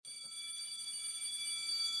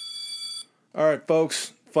All right,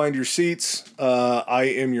 folks, find your seats. I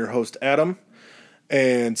am your host, Adam,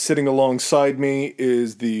 and sitting alongside me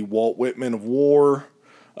is the Walt Whitman of war.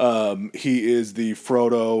 He is the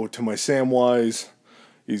Frodo to my Samwise.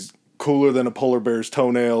 He's cooler than a polar bear's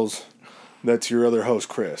toenails. That's your other host,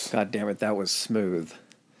 Chris. God damn it, that was smooth.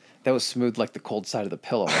 That was smooth like the cold side of the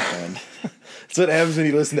pillow, my friend. That's what happens when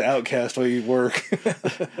you listen to Outkast while you work.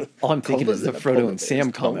 All I'm thinking is the Frodo and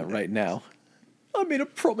Sam comment right now. I made a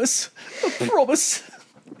promise. A promise.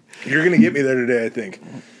 You're going to get me there today, I think.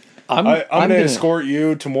 I'm going to escort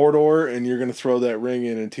you to Mordor, and you're going to throw that ring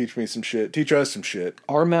in and teach me some shit. Teach us some shit.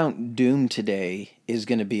 Our Mount Doom today is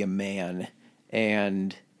going to be a man.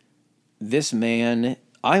 And this man,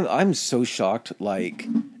 I'm so shocked. Like,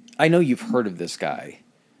 I know you've heard of this guy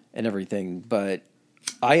and everything, but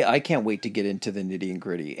I can't wait to get into the nitty and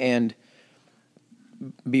gritty. And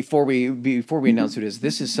before we announce who it is,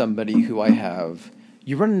 this is somebody who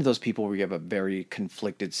you run into those people where you have a very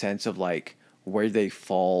conflicted sense of like where they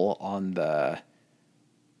fall on the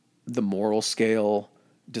moral scale,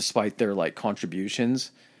 despite their like contributions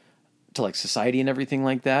to like society and everything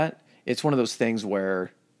like that. It's one of those things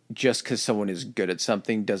where just because someone is good at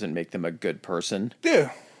something doesn't make them a good person.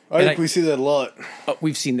 Yeah. I think we see that a lot.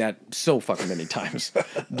 We've seen that so fucking many times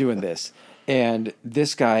doing this. And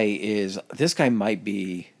this guy might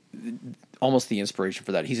be almost the inspiration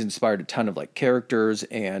for that. He's inspired a ton of like characters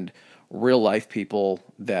and real life people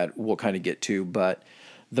that we'll kind of get to. But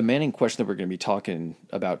the man in question that we're going to be talking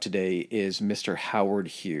about today is Mr. Howard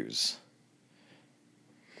Hughes.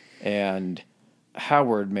 And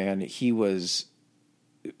Howard, man, he was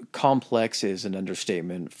complex is an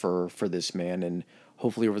understatement for this man. And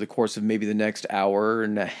hopefully over the course of maybe the next hour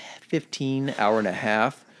and a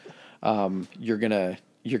half, you're gonna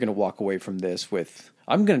walk away from this with.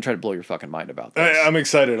 I'm gonna try to blow your fucking mind about this. I'm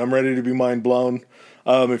excited. I'm ready to be mind blown.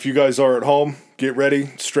 If you guys are at home, get ready,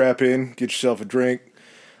 strap in, get yourself a drink,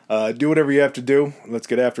 do whatever you have to do. Let's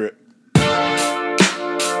get after it.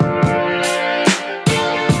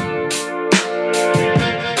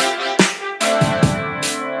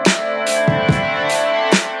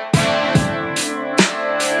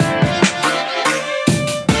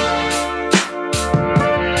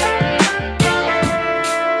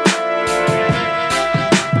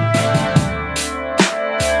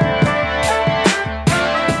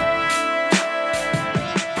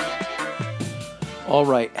 All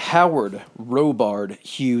right, Howard Robard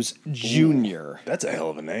Hughes Jr. That's a hell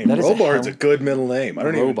of a name. Robard's a good middle name.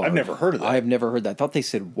 I've never heard of that. I've never heard that. I thought they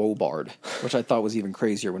said Wobard, which I thought was even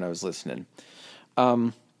crazier when I was listening.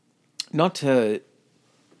 Not to,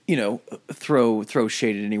 throw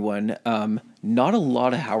shade at anyone. Not a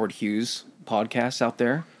lot of Howard Hughes podcasts out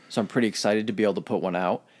there, so I'm pretty excited to be able to put one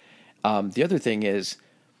out. The other thing is,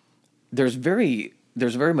 there's very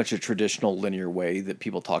much a traditional linear way that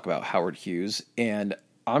people talk about Howard Hughes, and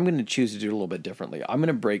I'm going to choose to do it a little bit differently. I'm going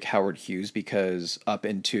to break Howard Hughes up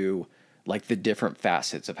into like the different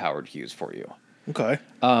facets of Howard Hughes for you. Okay.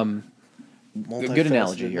 Good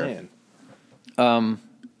analogy here. Man.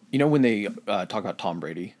 When they talk about Tom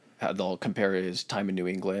Brady, how they'll compare his time in New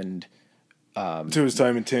England to his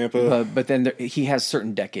time in Tampa. But then he has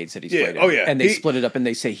certain decades that he's played in. Oh, yeah. And they split it up and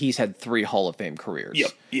they say he's had 3 Hall of Fame careers.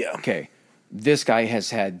 Yep. Yeah. Okay. This guy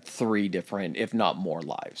has had 3 different, if not more,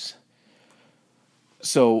 lives.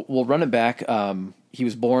 So we'll run it back. He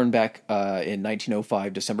was born back in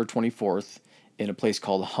 1905, December 24th, in a place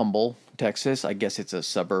called Humble, Texas. I guess it's a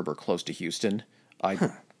suburb or close to Houston. I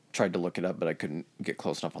tried to look it up, but I couldn't get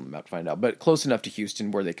close enough on the map to find out. But close enough to Houston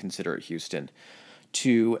where they consider it Houston.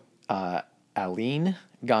 To Aline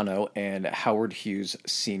Gano and Howard Hughes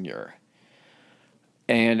Sr.,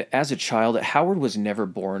 and as a child, Howard was never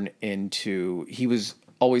born into. He was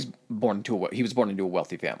always born into a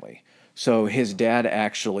wealthy family. So his dad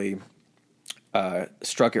actually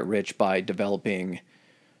struck it rich by developing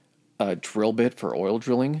a drill bit for oil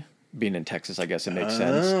drilling. Being in Texas, I guess it makes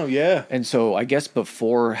sense. Oh yeah. And so I guess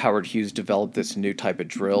before Howard Hughes developed this new type of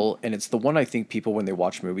drill, and it's the one I think people when they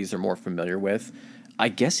watch movies are more familiar with. I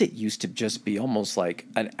guess it used to just be almost like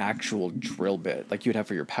an actual drill bit, like you'd have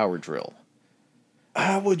for your power drill.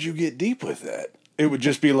 How would you get deep with that? It would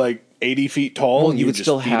just be like 80 feet tall. Well, you would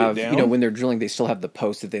still have, when they're drilling, they still have the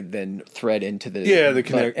post that they then thread into the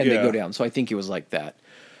connect, and they go down. So I think it was like that.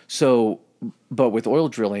 So, but with oil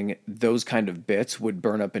drilling, those kind of bits would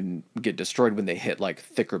burn up and get destroyed when they hit like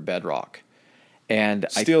thicker bedrock. And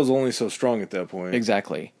steel's only so strong at that point.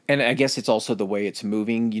 Exactly. And I guess it's also the way it's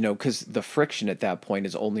moving, because the friction at that point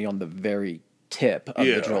is only on the very tip of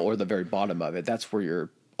the drill or the very bottom of it. That's where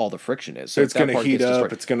all the friction is. So it's going to heat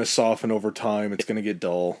up. It's going to soften over time. It's going to get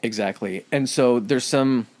dull. Exactly. And so there's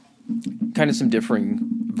some kind of some differing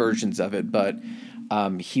versions of it, but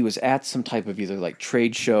he was at some type of either like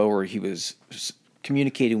trade show or he was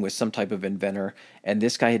communicating with some type of inventor, and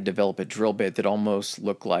this guy had developed a drill bit that almost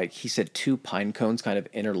looked like, he said, two pine cones kind of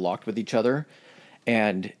interlocked with each other.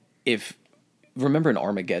 And if remember in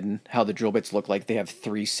Armageddon how the drill bits look like they have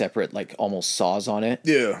three separate like almost saws on it,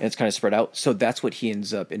 yeah, and it's kind of spread out. So that's what he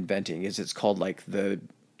ends up inventing. Is it's called like the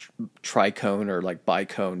tricone or like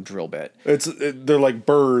bicone drill bit. They're like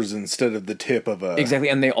burrs instead of the tip of a... Exactly,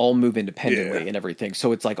 and they all move independently and everything.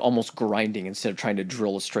 So it's like almost grinding instead of trying to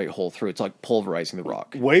drill a straight hole through. It's like pulverizing the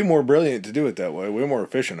rock. Way more brilliant to do it that way. Way more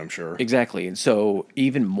efficient, I'm sure. Exactly, and so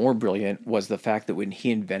even more brilliant was the fact that when he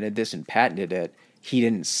invented this and patented it, he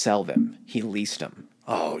didn't sell them. He leased them.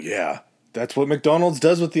 Oh, yeah. That's what McDonald's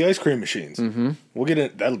does with the ice cream machines. Mm-hmm. We'll get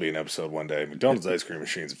it. That'll be an episode one day. McDonald's ice cream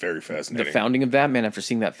machines, very fascinating. The founding of that, man, after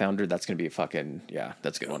seeing that founder, that's going to be a fucking, yeah,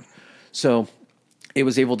 that's a good one. So it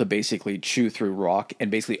was able to basically chew through rock and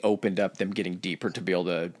basically opened up them getting deeper to be able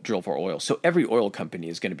to drill for oil. So every oil company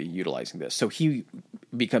is going to be utilizing this. So he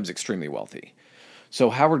becomes extremely wealthy. So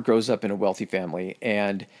Howard grows up in a wealthy family,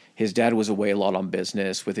 and his dad was away a lot on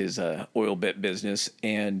business with his oil bit business,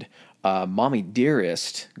 and Mommy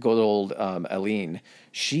Dearest, good old Aline,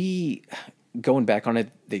 she, going back on it,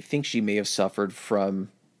 they think she may have suffered from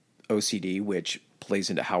OCD, which plays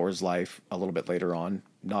into Howard's life a little bit later on,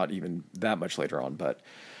 not even that much later on,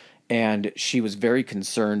 and she was very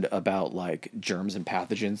concerned about like germs and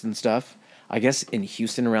pathogens and stuff. I guess in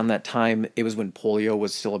Houston around that time, it was when polio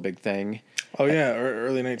was still a big thing. Oh, yeah,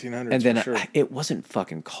 early 1900s, and then for sure. It wasn't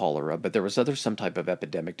fucking cholera, but there was some type of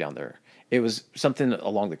epidemic down there. It was something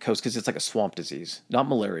along the coast, because it's like a swamp disease, not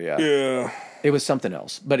malaria. Yeah. It was something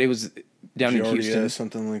else, but it was down in Houston.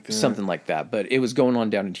 Something like that. Something like that, but it was going on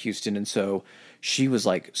down in Houston, and so she was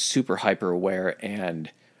like super hyper aware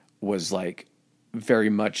and was like very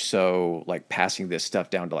much so like passing this stuff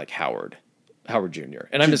down to like Howard Jr.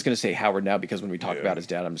 And I'm just going to say Howard now because when we talk about his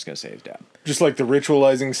dad, I'm just going to say his dad. Just like the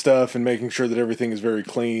ritualizing stuff and making sure that everything is very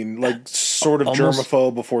clean, like sort of almost,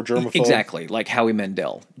 germaphobe before germaphobe. Exactly, like Howie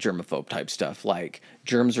Mandel, germaphobe type stuff. Like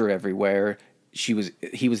germs are everywhere. He was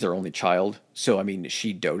their only child, so I mean,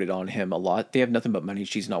 she doted on him a lot. They have nothing but money.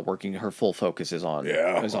 She's not working. Her full focus is on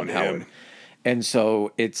on Howard. And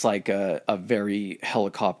so it's like a very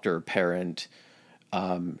helicopter parent.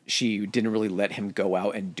 She didn't really let him go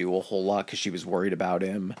out and do a whole lot because she was worried about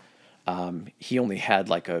him. He only had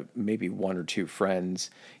like maybe one or two friends.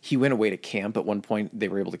 He went away to camp at one point. They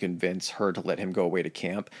were able to convince her to let him go away to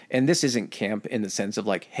camp. And this isn't camp in the sense of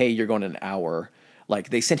like, hey, you're going an hour. Like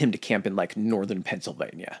they sent him to camp in like northern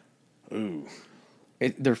Pennsylvania. Ooh.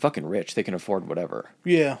 They're fucking rich. They can afford whatever.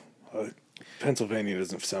 Yeah. Pennsylvania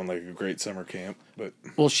doesn't sound like a great summer camp, but...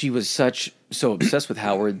 Well, she was so obsessed with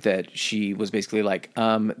Howard that she was basically like,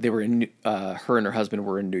 they were in, her and her husband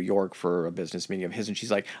were in New York for a business meeting of his, and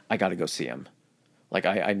she's like, I got to go see him. Like,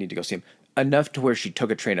 I need to go see him. Enough to where she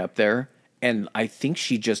took a train up there, and I think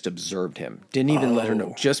she just observed him. Didn't even let her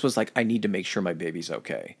know. Just was like, I need to make sure my baby's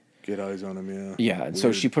okay. Get eyes on him, yeah. Yeah, and weird.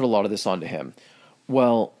 So she put a lot of this onto him.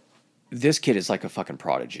 Well, this kid is like a fucking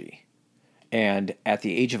prodigy. And at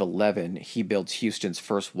the age of 11, he builds Houston's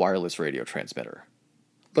first wireless radio transmitter.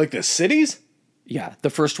 Like the cities? Yeah, the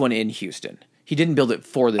first one in Houston. He didn't build it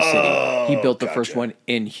for the city. He built the first one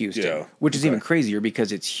in Houston, which is even crazier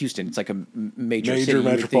because it's Houston. It's like a major city,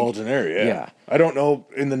 metropolitan area. Yeah. I don't know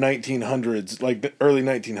in the 1900s, like the early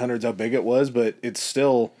 1900s, how big it was, but it's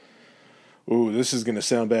still... Ooh, this is going to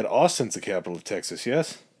sound bad. Austin's the capital of Texas,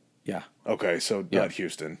 yes? Yeah. Okay, so not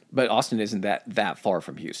Houston. But Austin isn't that far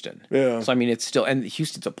from Houston. Yeah. So, I mean, it's still... And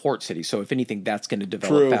Houston's a port city, so if anything, that's going to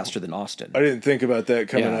develop faster than Austin. I didn't think about that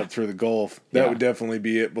coming up through the Gulf. That would definitely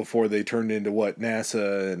be it before they turned into,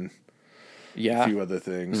 NASA and a few other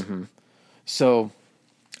things. Mm-hmm. So,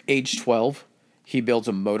 age 12, he builds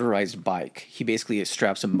a motorized bike. He basically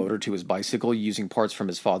straps a motor to his bicycle using parts from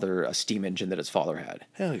his father, a steam engine that his father had.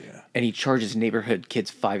 Hell yeah. And he charges neighborhood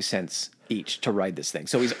kids 5 cents each to ride this thing.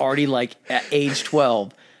 So he's already like at age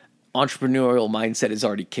 12, entrepreneurial mindset is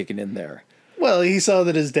already kicking in there. Well, he saw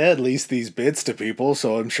that his dad leased these bits to people,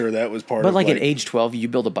 so I'm sure that was part of it. But like at age 12, you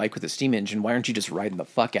build a bike with a steam engine, why aren't you just riding the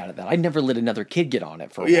fuck out of that? I never let another kid get on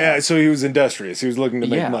it for a while. Yeah, so he was industrious. He was looking to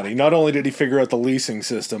make money. Not only did he figure out the leasing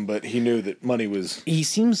system, but he knew that money was... He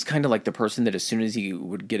seems kind of like the person that as soon as he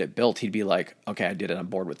would get it built, he'd be like, okay, I did it, I'm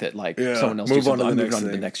bored with it. Like someone else move on to I'm moving on to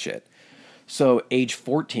the next shit. So age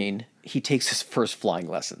 14, he takes his first flying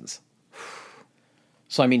lessons.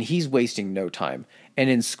 So, I mean, he's wasting no time. And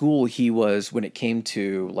in school, he was, when it came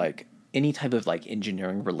to like any type of like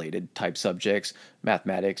engineering related type subjects,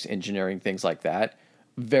 mathematics, engineering, things like that,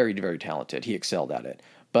 very, very talented. He excelled at it,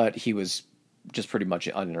 but he was just pretty much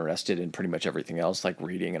uninterested in pretty much everything else, like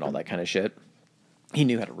reading and all that kind of shit. He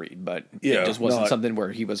knew how to read, but it just wasn't something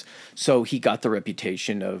where he was. So he got the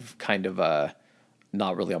reputation of kind of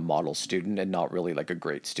not really a model student and not really like a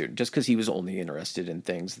great student, just because he was only interested in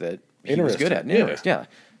things that he was good at. Yeah.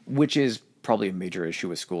 Which is probably a major issue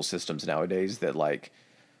with school systems nowadays, that like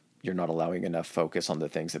you're not allowing enough focus on the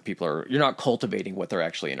things that you're not cultivating what they're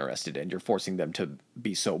actually interested in. You're forcing them to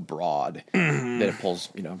be so broad that it pulls,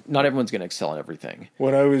 not everyone's going to excel in everything.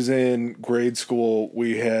 When I was in grade school,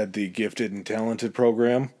 we had the gifted and talented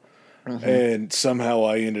program, and somehow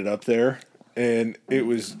I ended up there. And it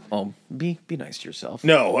was... be nice to yourself.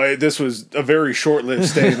 No, this was a very short-lived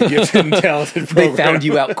stay in the gifted and talented program. They found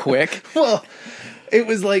you out quick? Well, it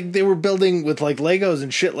was like they were building with like Legos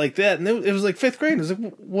and shit like that. And it was like 5th grade. It was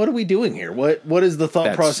like, what are we doing here? What is the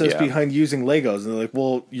thought process behind using Legos? And they're like,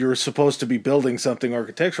 well, you're supposed to be building something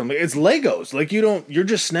architectural. I'm like, it's Legos. Like you're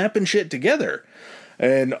just snapping shit together.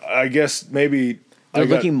 And I guess maybe... They're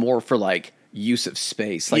looking more for like... use of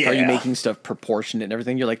space. Like, are you making stuff proportionate and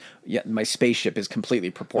everything? You're like, yeah, my spaceship is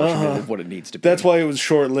completely proportionate of what it needs to be. That's why it was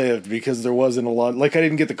short-lived, because there wasn't a lot. Like, I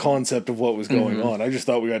didn't get the concept of what was going on. I just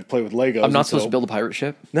thought we had to play with Legos. I'm not supposed to build a pirate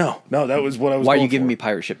ship? No, that was what I was Why are you giving me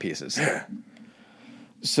pirate ship pieces?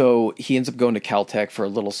 So he ends up going to Caltech for a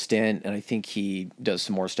little stint, and I think he does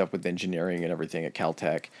some more stuff with engineering and everything at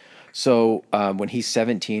Caltech. So when he's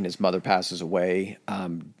 17, his mother passes away.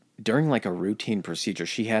 During like a routine procedure,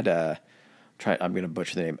 she had I'm going to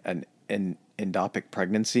butcher the name, an endopic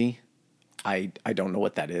pregnancy. I don't know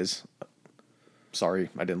what that is. Sorry,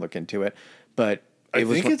 I didn't look into it. But I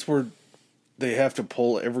think it's where they have to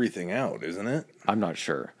pull everything out, isn't it? I'm not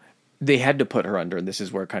sure. They had to put her under, and this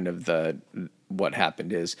is where kind of what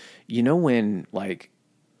happened is, when like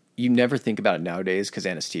you never think about it nowadays because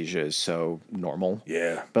anesthesia is so normal.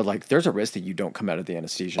 Yeah. But like there's a risk that you don't come out of the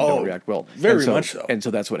anesthesia and don't react well. Very much so. And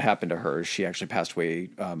so that's what happened to her. She actually passed away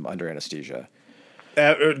under anesthesia.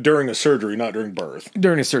 During a surgery, not during birth.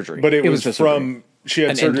 During a surgery. But it was from, she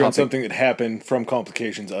had surgery on something that happened from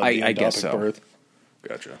complications of the endopic birth.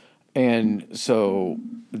 Gotcha. And so,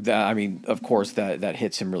 of course, that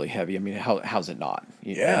hits him really heavy. I mean, how's it not?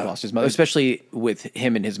 He lost his mother, especially with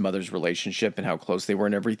him and his mother's relationship and how close they were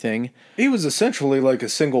and everything. He was essentially like a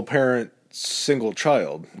single parent, single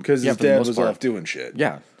child, because his dad was off doing shit.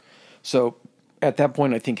 Yeah. So at that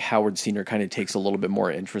point, I think Howard Sr. kind of takes a little bit more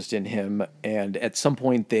interest in him. And at some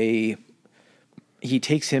point, he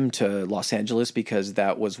takes him to Los Angeles because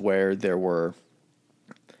that was where there were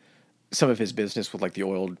some of his business with like the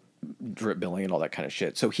oil drip billing and all that kind of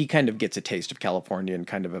shit. So he kind of gets a taste of California and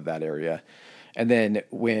kind of that area. And then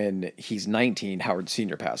when he's 19, Howard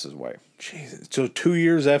Sr. passes away. Jesus. So 2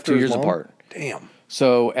 years after 2 years apart. Damn.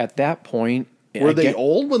 So at that point... Were they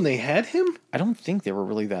old when they had him? I don't think they were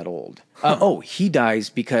really that old. He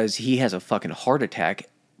dies because he has a fucking heart attack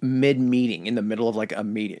mid-meeting, in the middle of like a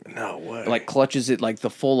meeting. No way. Like clutches it, like the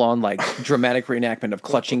full-on like dramatic reenactment of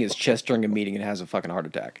clutching his chest during a meeting and has a fucking heart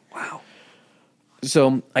attack. Wow.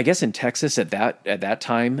 So I guess in Texas at that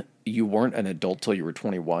time, you weren't an adult till you were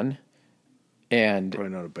 21. And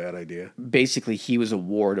probably not a bad idea. Basically, he was a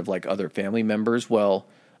ward of like other family members. Well,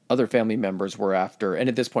 other family members were after, and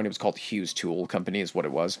at this point it was called Hughes Tool Company is what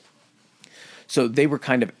it was. So they were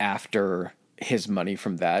kind of after his money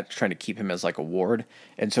from that, trying to keep him as like a ward.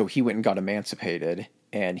 And so he went and got emancipated,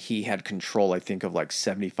 and he had control, I think, of like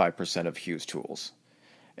 75% of Hughes Tools.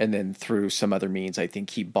 And then through some other means, I think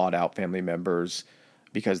he bought out family members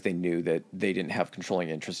because they knew that they didn't have controlling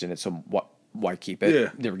interest in it. So why keep it? Yeah,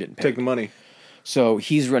 they were getting paid. Take the money. So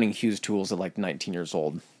he's running Hughes Tools at like 19 years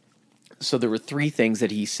old. So there were 3 things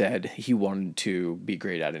that he said he wanted to be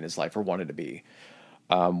great at in his life, or wanted to be.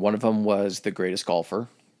 One of them was the greatest golfer,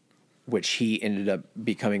 which he ended up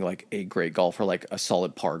becoming like a great golfer, like a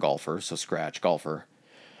solid par golfer, so scratch golfer.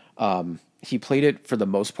 He played it for the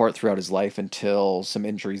most part throughout his life until some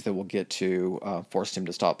injuries that we'll get to forced him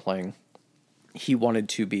to stop playing. He wanted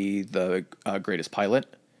to be the greatest pilot,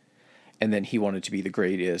 and then he wanted to be the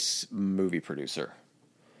greatest movie producer.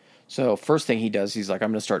 So first thing he does, he's like,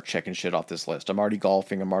 I'm going to start checking shit off this list. I'm already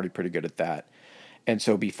golfing. I'm already pretty good at that. And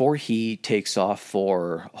so before he takes off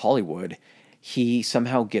for Hollywood, he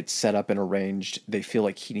somehow gets set up and arranged. They feel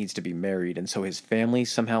like he needs to be married. And so his family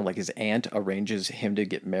somehow, like his aunt, arranges him to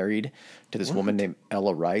get married to this woman named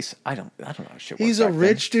Ella Rice. I don't know how shit works. He's a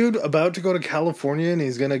rich dude about to go to California, and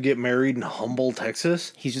he's going to get married in Humble,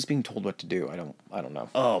 Texas? He's just being told what to do. I don't know.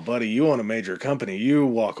 Oh, buddy, you own a major company. You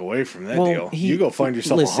walk away from that deal. You go find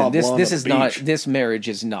yourself a hot blonde this on is the not beach. This marriage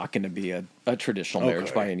is not going to be a traditional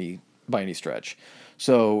marriage by any stretch.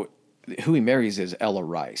 So who he marries is Ella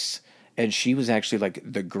Rice. And she was actually like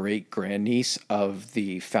the great grandniece of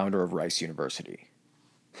the founder of Rice University.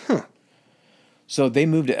 Huh. So they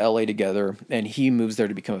moved to LA together, and he moves there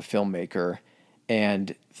to become a filmmaker.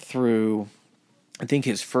 And through, I think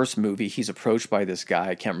his first movie, he's approached by this guy.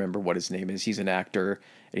 I can't remember what his name is. He's an actor.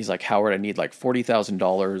 And he's like, Howard, I need like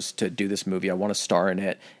 $40,000 to do this movie. I want to star in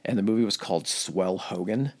it. And the movie was called Swell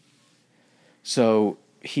Hogan. So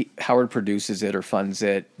Howard produces it or funds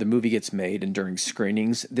it. The movie gets made, and during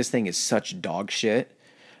screenings, this thing is such dog shit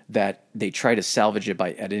that they try to salvage it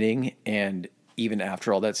by editing. And even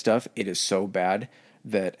after all that stuff, it is so bad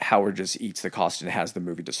that Howard just eats the cost and has the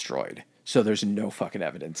movie destroyed. So there's no fucking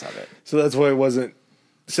evidence of it. So that's why it wasn't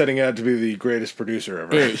setting out to be the greatest producer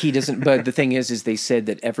ever. He doesn't, but the thing is they said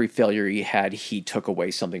that every failure he had, he took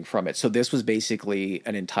away something from it. So this was basically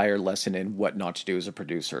an entire lesson in what not to do as a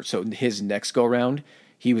producer. So his next go round,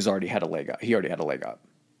 he already had a leg up.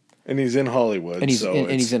 And he's in Hollywood. And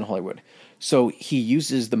he's in Hollywood. So he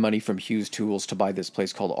uses the money from Hughes Tools to buy this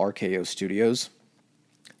place called RKO Studios.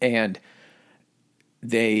 And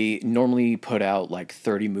they normally put out like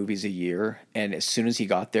 30 movies a year. And as soon as he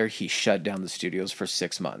got there, he shut down the studios for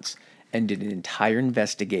 6 months and did an entire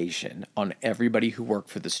investigation on everybody who worked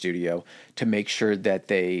for the studio to make sure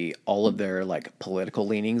that all of their like political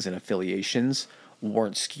leanings and affiliations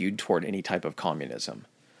weren't skewed toward any type of communism.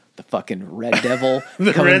 The fucking Red Devil.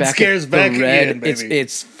 The Red scares back again, baby.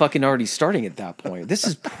 It's fucking already starting at that point. This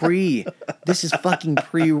is fucking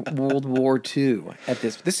pre World War II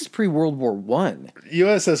this is pre World War I.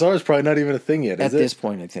 USSR is probably not even a thing yet, is it? At this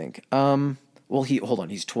point, I think. Well,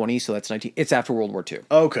 he's 20, so that's 19. It's after World War II.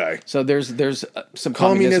 Okay. So there's some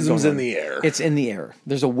communism's in the air. It's in the air.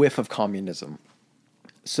 There's a whiff of communism.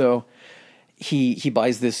 So he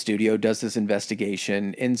buys this studio, does this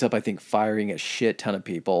investigation, ends up, I think, firing a shit ton of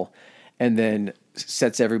people, and then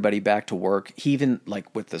sets everybody back to work. He even,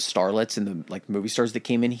 like, with the starlets and the, like, movie stars that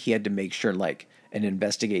came in, he had to make sure, like, and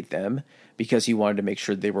investigate them because he wanted to make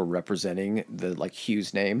sure they were representing the, like,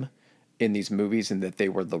 Hughes name in these movies and that they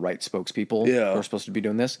were the right spokespeople who are supposed to be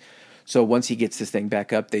doing this. So once he gets this thing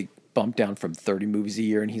back up, they bump down from 30 movies a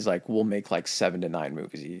year, and he's like, we'll make, like, 7 to 9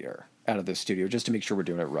 movies a year out of the studio just to make sure we're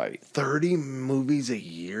doing it right. 30 movies a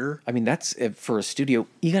year? I mean, that's for a studio.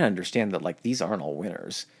 You gotta understand that, like, these aren't all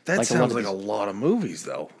winners. That like, sounds like a lot of movies,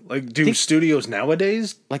 though. Like, studios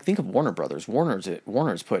nowadays? Like, think of Warner Brothers.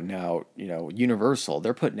 Warner's putting out, Universal.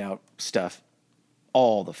 They're putting out stuff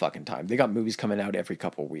all the fucking time. They got movies coming out every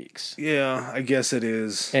couple weeks. Yeah, I guess it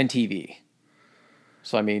is. And TV.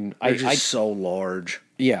 So, I mean, They're just so large.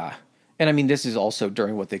 Yeah. And I mean, this is also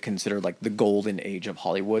during what they consider like the golden age of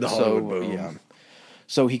Hollywood. The Hollywood boom. Yeah.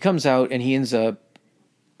 So he comes out and he ends up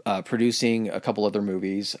producing a couple other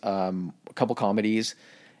movies, a couple comedies,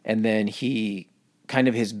 and then he kind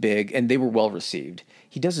of his big, and they were well received.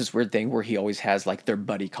 He does this weird thing where he always has like their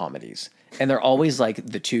buddy comedies, and they're always like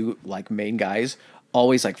the two like main guys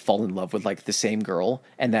always like fall in love with like the same girl,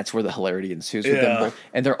 and that's where the hilarity ensues with them both.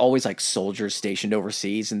 And they're always like soldiers stationed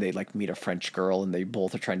overseas, and they like meet a French girl, and they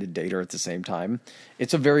both are trying to date her at the same time.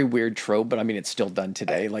 It's a very weird trope, but I mean, it's still done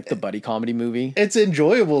today, like the buddy comedy movie. It's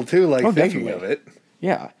enjoyable too, like thinking definitely. of it.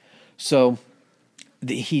 Yeah. So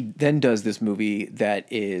he then does this movie that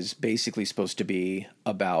is basically supposed to be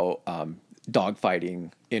about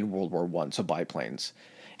dogfighting in World War I, so biplanes,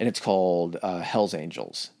 and it's called Hell's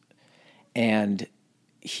Angels, and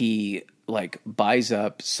he like buys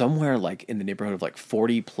up somewhere like in the neighborhood of like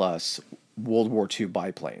 40 plus World War II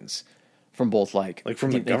biplanes from both like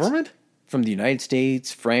from the government, from the United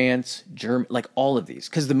States, France, Germany, like all of these,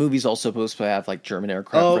 because the movie's also supposed to have like German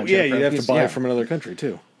aircraft. Oh French yeah, aircraft. you'd have to buy it from another country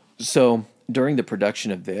too. So during the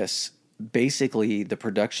production of this, basically the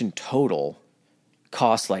production total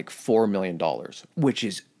cost like $4 million, which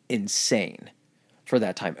is insane for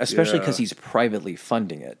that time, especially because he's privately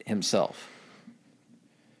funding it himself.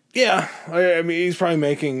 Yeah, I mean, he's probably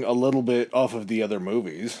making a little bit off of the other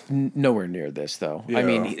movies. Nowhere near this, though. Yeah. I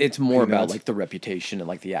mean, it's more about like the reputation and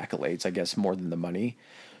like the accolades, I guess, more than the money.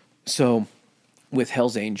 So with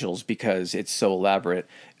Hell's Angels, because it's so elaborate,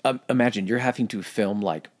 imagine you're having to film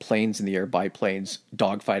like planes in the air, biplanes,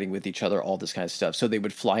 dogfighting with each other, all this kind of stuff. So they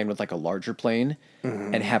would fly in with like a larger plane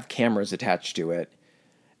and have cameras attached to it,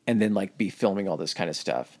 and then like be filming all this kind of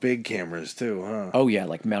stuff. Big cameras too, huh? Oh yeah,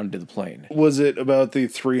 like mounted to the plane. Was it about the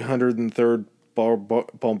 303rd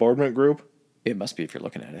Bombardment Group? It must be if you're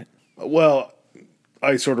looking at it. Well,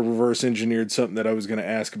 I sort of reverse engineered something that I was going to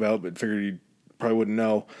ask about, but figured you probably wouldn't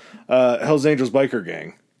know. Hell's Angels Biker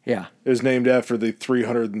Gang. Yeah. It was named after the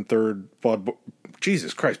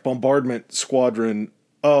 303rd Bombardment Squadron.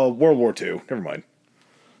 World War II. Never mind.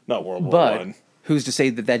 Not World War I. who's to say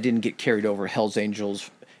that that didn't get carried over Hell's Angels,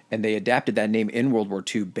 and they adapted that name in World War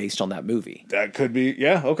II based on that movie? That could be,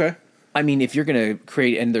 yeah, okay. I mean, if you're going to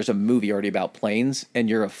create, and there's a movie already about planes, and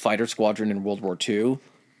you're a fighter squadron in World War II,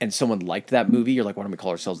 and someone liked that movie, you're like, why don't we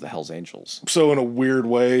call ourselves the Hells Angels? So in a weird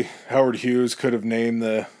way, Howard Hughes could have named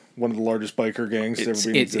one of the largest biker gangs to ever be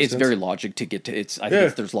in existence. It's very logic to get to. I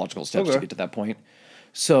think there's logical steps to get to that point.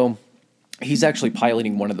 So he's actually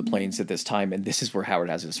piloting one of the planes at this time, and this is where Howard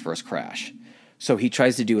has his first crash. So he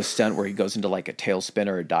tries to do a stunt where he goes into like a tailspin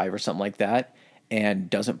or a dive or something like that, and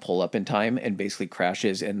doesn't pull up in time and basically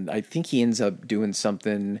crashes. And I think he ends up doing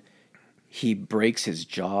something. He breaks his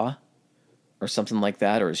jaw or something like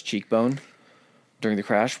that, or his cheekbone during the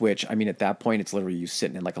crash, which, I mean, at that point, it's literally you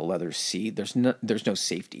sitting in like a leather seat. There's no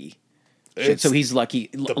safety. So he's lucky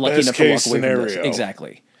enough to walk away from this.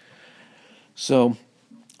 Exactly. So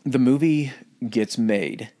the movie gets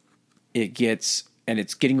made. It's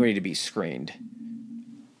getting ready to be screened.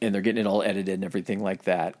 And they're getting it all edited and everything like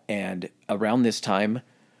that. And around this time,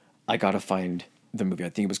 I got to find the movie. I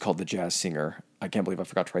think it was called The Jazz Singer. I can't believe I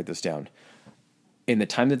forgot to write this down. In the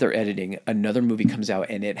time that they're editing, another movie comes out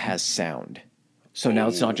and it has sound. So now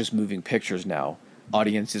it's not just moving pictures now.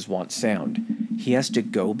 Audiences want sound. He has to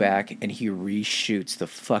go back and he reshoots the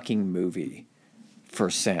fucking movie for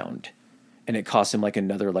sound. And it costs him like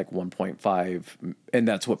another like 1.5, and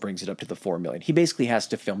that's what brings it up to the 4 million. He basically has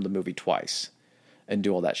to film the movie twice and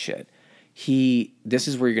do all that shit. This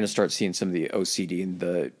is where you're going to start seeing some of the OCD and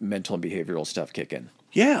the mental and behavioral stuff kick in.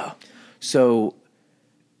 Yeah. So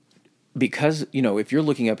because, if you're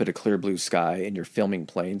looking up at a clear blue sky and you're filming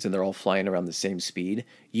planes and they're all flying around the same speed,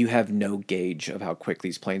 you have no gauge of how quick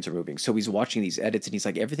these planes are moving. So he's watching these edits and he's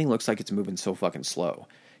like, everything looks like it's moving so fucking slow.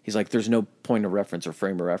 He's like, there's no point of reference or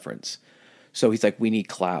frame of reference. So he's like, we need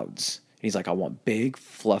clouds. And he's like, I want big,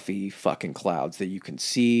 fluffy fucking clouds that you can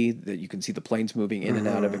see the planes moving in and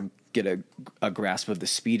out of and get a grasp of the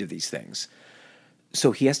speed of these things.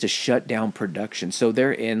 So he has to shut down production. So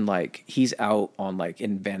they're he's out on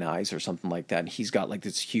in Van Nuys or something like that. And he's got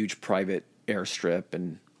this huge private airstrip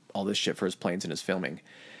and all this shit for his planes and his filming.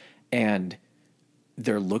 And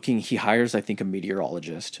he hires, I think, a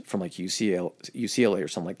meteorologist from UCLA or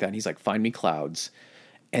something like that. And he's like, find me clouds.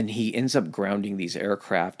 And he ends up grounding these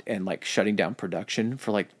aircraft and shutting down production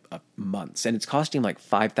for months. And it's costing him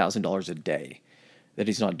 $5,000 a day that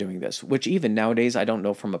he's not doing this, which even nowadays, I don't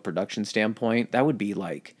know from a production standpoint, that would be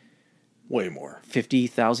way more,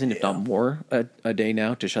 50,000, if not more a day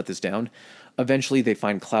now to shut this down. Eventually they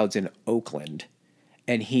find clouds in Oakland,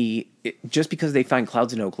 and just because they find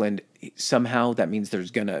clouds in Oakland, somehow that means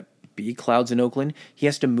there's going to be clouds in Oakland. He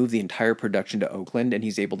has to move the entire production to Oakland, and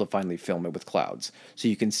he's able to finally film it with clouds. So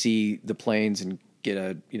you can see the planes and get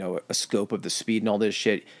a scope of the speed and all this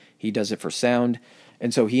shit. He does it for sound.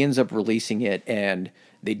 And so he ends up releasing it, and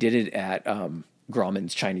they did it at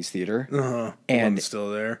Grauman's Chinese Theater. Uh-huh. And it's still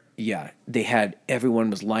there. Yeah. Everyone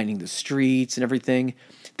was lining the streets and everything.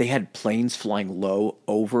 They had planes flying low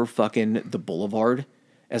over fucking the boulevard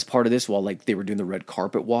as part of this while they were doing the red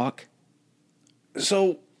carpet walk.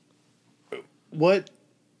 So what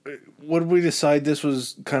did we decide this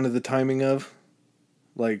was kind of the timing of?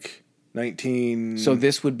 19... So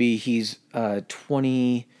this would be, he's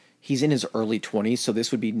 20... He's in his early 20s, so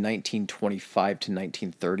this would be 1925 to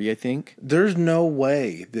 1930, I think. There's no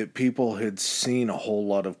way that people had seen a whole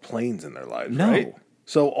lot of planes in their lives, no. Right?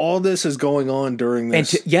 So all this is going on during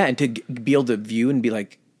this. And to be able to view and be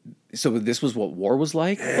like, so this was what war was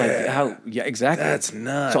like? Yeah. Exactly. That's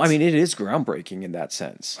nuts. So, I mean, it is groundbreaking in that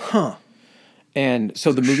sense. Huh. And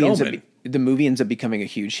so the movie ends up becoming a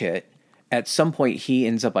huge hit. At some point, he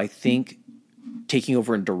ends up, I think, taking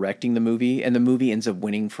over and directing the movie, and the movie ends up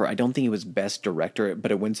winning for, I don't think it was best director,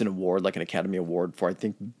 but it wins an award, an Academy Award for, I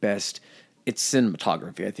think, best, it's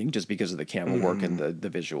cinematography, I think, just because of the camera work and the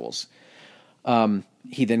visuals.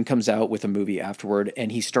 He then comes out with a movie afterward,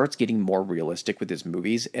 and he starts getting more realistic with his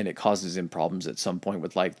movies, and it causes him problems at some point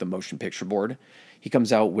with the motion picture board. He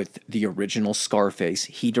comes out with the original Scarface.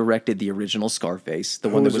 He directed the original Scarface, the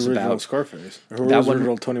one that was about Scarface. Who was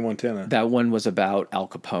original Tony Montana? That one was about Al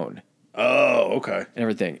Capone. Oh, okay. And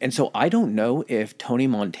everything. And so I don't know if Tony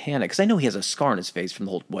Montana, because I know he has a scar on his face from the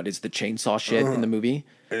whole, what is the chainsaw shit in the movie?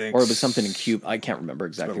 Or it was something in Cuba. I can't remember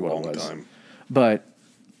exactly what it was. Time. But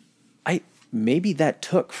maybe that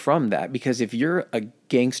took from that, because if you're a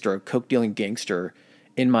gangster, a coke-dealing gangster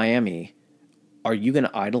in Miami, are you going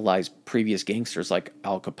to idolize previous gangsters like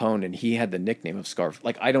Al Capone? And he had the nickname of Scarface.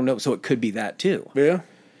 I don't know. So it could be that too. Yeah.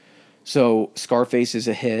 So Scarface is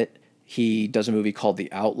a hit. He does a movie called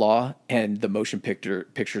The Outlaw, and the motion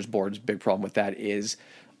pictures board's big problem with that is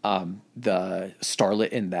the starlet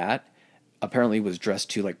in that apparently was dressed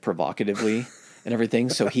too like provocatively and everything,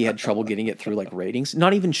 so he had trouble getting it through like ratings.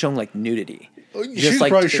 Not even showing like nudity. She's like,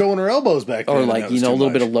 probably showing her elbows back there. Or like, a little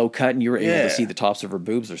bit of low cut and you were able to see the tops of her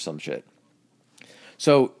boobs or some shit.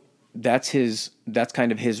 So that's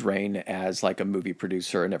kind of his reign as like a movie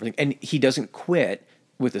producer and everything. And he doesn't quit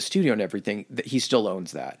with the studio and everything. He still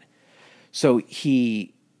owns that. So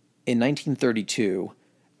he, in 1932,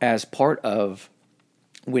 as part of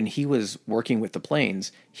when he was working with the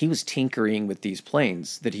planes, he was tinkering with these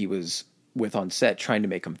planes that he was with on set, trying to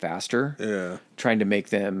make them faster, trying to make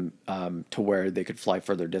them to where they could fly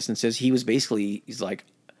further distances. He's like,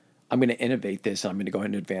 I'm going to innovate this. And I'm going to go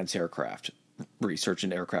ahead and advance aircraft research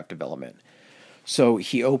and aircraft development. So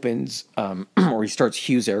he opens, or he starts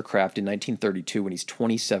Hughes Aircraft in 1932 when he's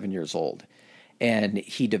 27 years old. And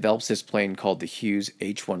he develops this plane called the Hughes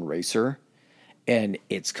H-1 Racer. And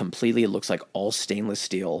it looks like all stainless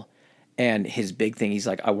steel. And his big thing, he's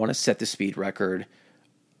like, I want to set the speed record.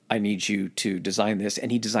 I need you to design this.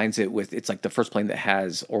 And he designs it it's like the first plane that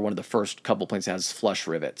has, or one of the first couple planes that has flush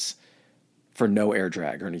rivets for no air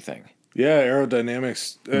drag or anything. Yeah,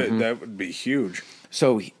 aerodynamics, that would be huge.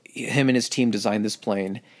 So him and his team designed this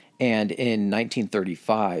plane, and in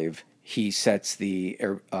 1935, he sets the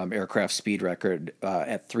aircraft speed record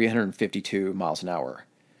at 352 miles an hour.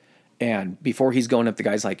 And before he's going up, the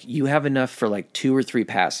guy's like, you have enough for like 2 or 3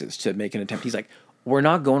 passes to make an attempt. He's like, we're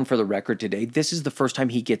not going for the record today. This is the first time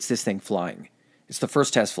he gets this thing flying. It's the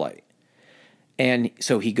first test flight. And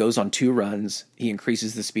so he goes on 2 runs. He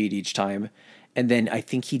increases the speed each time. And then I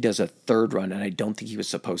think he does a 3rd run, and I don't think he was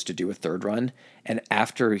supposed to do a 3rd run. And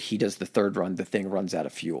after he does the 3rd run, the thing runs out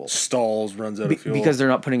of fuel. Stalls, runs out of fuel. Because they're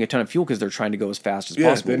not putting a ton of fuel because they're trying to go as fast as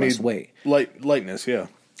possible, less weight. Lightness, yeah.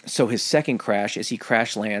 So his second crash is he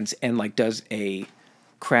crash lands and like does a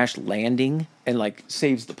crash landing and like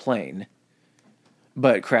saves the plane,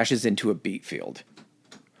 but crashes into a beet field.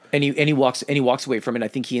 And he walks away from it. I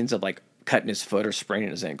think he ends up like cutting his foot or spraining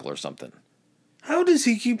his ankle or something. How does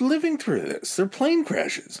he keep living through this? They're plane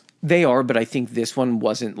crashes. They are, but I think this one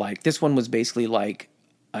wasn't like... This one was basically like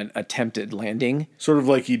an attempted landing. Sort of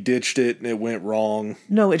like he ditched it and it went wrong.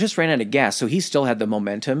 No, it just ran out of gas, so he still had the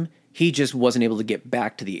momentum. He just wasn't able to get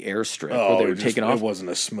back to the airstrip where they were taking off. It wasn't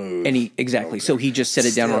a smooth... And exactly. Okay. So he just set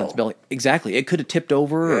it down on its belly. Exactly. It could have tipped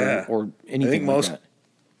over or anything like that. I think most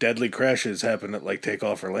deadly crashes happen at like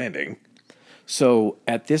takeoff or landing. So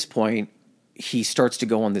at this point, he starts to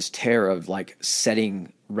go on this tear of like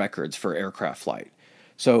setting records for aircraft flight.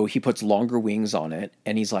 So he puts longer wings on it,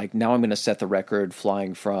 and he's like, now I'm going to set the record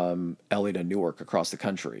flying from LA to Newark across the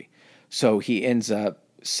country. So he ends up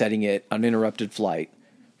setting it uninterrupted flight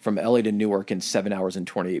from LA to Newark in 7 hours and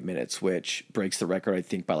 28 minutes, which breaks the record, I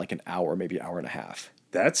think, by like an hour, maybe an hour and a half.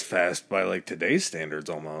 That's fast by like today's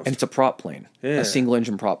standards almost. And it's a prop plane, a single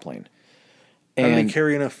engine prop plane. How did they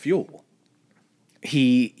carry enough fuel?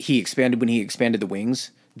 He expanded when he expanded the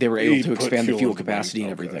wings. They were able to expand the fuel capacity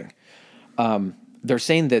and everything. They're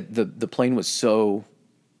saying that the plane was so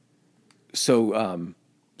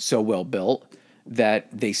well built that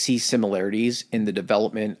they see similarities in the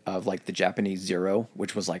development of like the Japanese Zero,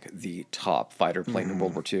 which was like the top fighter plane in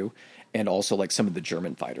World War II, and also like some of the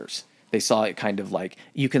German fighters. They saw it kind of like,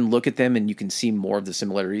 you can look at them and you can see more of the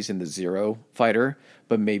similarities in the Zero fighter,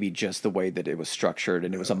 but maybe just the way that it was structured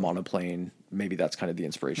and it was a monoplane. Maybe that's kind of the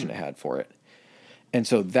inspiration it had for it. And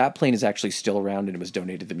so that plane is actually still around, and it was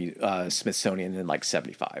donated to the Smithsonian in like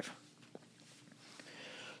 1975.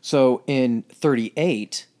 So in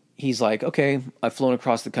 1938, he's like, okay, I've flown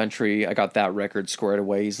across the country. I got that record squared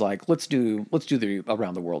away. He's like, let's do the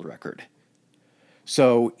around the world record.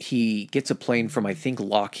 So he gets a plane from, I think,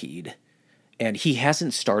 Lockheed, and he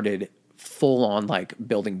hasn't started full on like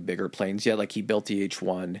building bigger planes yet. Like he built the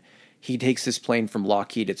H-1. He takes this plane from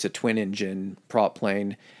Lockheed. It's a twin engine prop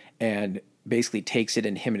plane, and basically takes it,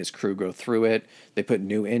 and him and his crew go through it. They put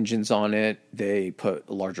new engines on it. They put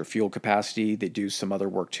a larger fuel capacity. They do some other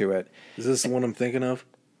work to it. Is this the one I'm thinking of?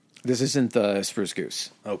 This isn't the Spruce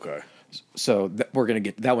Goose. Okay. So we're going to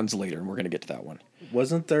get... That one's later, and we're going to get to that one.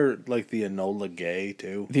 Wasn't there, like, the Enola Gay,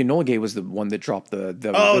 too? The Enola Gay was the one that dropped the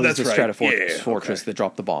that's right. Stratofortress that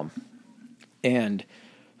dropped the bomb. And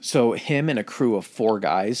so him and a crew of 4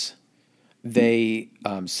 guys... They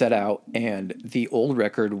set out, and the old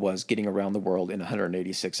record was getting around the world in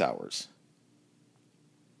 186 hours.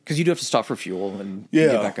 Because you do have to stop for fuel and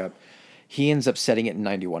get back up. He ends up setting it in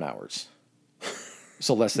 91 hours.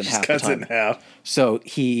 So less than half the time. Cuts it in half. So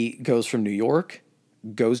he goes from New York,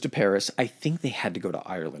 goes to Paris. I think they had to go to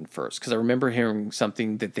Ireland first, because I remember hearing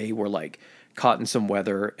something that they were like caught in some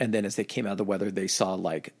weather, and then as they came out of the weather, they saw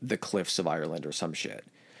like the cliffs of Ireland or some shit.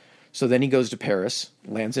 So then he goes to Paris,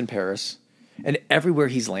 lands in Paris. And everywhere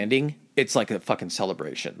he's landing, it's like a fucking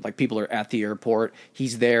celebration. Like people are at the airport.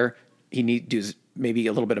 He's there. He does maybe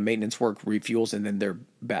a little bit of maintenance work, refuels, and then they're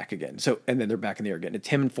back again. And then they're back in the air again. It's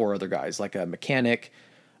him and 4 other guys, like a mechanic,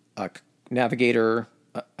 a navigator,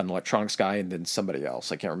 an electronics guy, and then somebody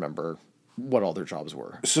else. I can't remember what all their jobs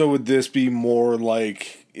were. So would this be more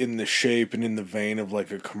like in the shape and in the vein of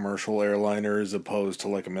like a commercial airliner as opposed to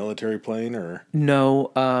like a military plane, or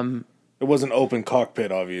no? It wasn't open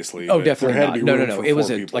cockpit, obviously. Oh, definitely there had not. To be No. room for It was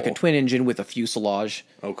 4 people. like a twin engine with a fuselage,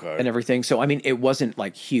 Okay, and everything. So I mean, it wasn't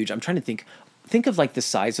like huge. I'm trying to think. Think of like the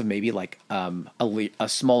size of maybe like a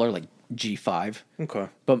smaller like G5. Okay,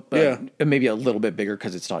 But yeah, maybe a little bit bigger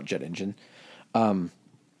because it's not jet engine.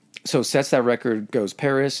 So sets that record, goes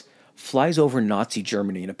Paris, flies over Nazi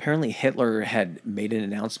Germany, and apparently Hitler had made an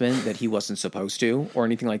announcement that he wasn't supposed to or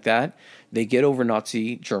anything like that. They get over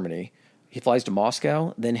Nazi Germany. He flies to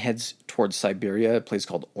Moscow, then heads towards Siberia, a place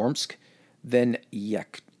called Ormsk, then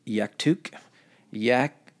Yakutsk.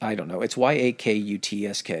 I don't know. It's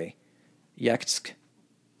Yakutsk. Yakutsk.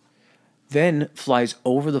 Then flies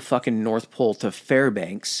over the fucking North Pole to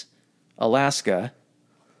Fairbanks, Alaska,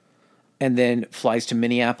 and then flies to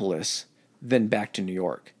Minneapolis, then back to New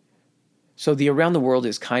York. So the around the world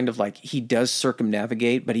is kind of like he does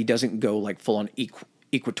circumnavigate, but he doesn't go like full on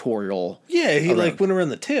equatorial. yeah. He around. like went around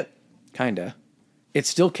the tip. Kinda. It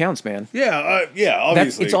still counts, man. Yeah,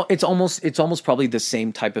 obviously. It's almost probably the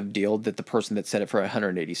same type of deal that the person that said it for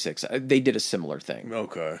 186. They did a similar thing.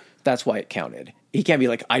 Okay. That's why it counted. He can't be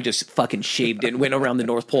like, I just fucking shaved it and went around the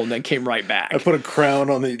North Pole and then came right back. I put a crown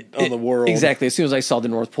on the world. Exactly. As soon as I saw the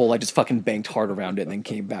North Pole, I just fucking banked hard around it and then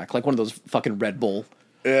came back. Like one of those fucking Red Bull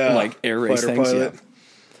like air race fighter things. pilot. Yeah.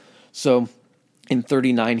 So in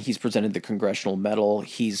 39, he's presented the Congressional Medal.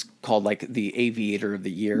 He's called like the Aviator of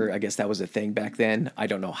the Year. I guess that was a thing back then. I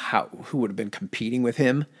don't know who would have been competing with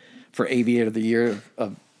him for Aviator of the Year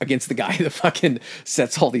against the guy that fucking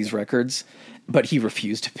sets all these records. But he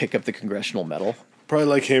refused to pick up the Congressional Medal. Probably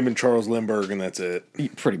like him and Charles Lindbergh, and that's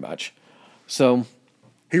it. Pretty much. So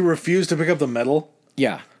he refused to pick up the medal?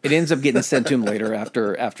 Yeah. It ends up getting sent to him later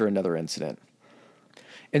after another incident.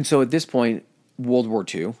 And so at this point, World War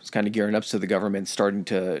II is kind of gearing up, so the government's starting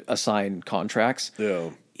to assign contracts.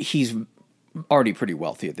 Yeah. He's already pretty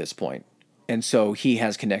wealthy at this point. And so he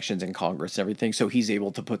has connections in Congress and everything, so he's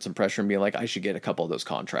able to put some pressure and be like, I should get a couple of those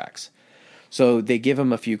contracts. So they give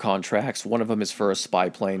him a few contracts. One of them is for a spy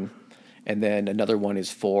plane, and then another one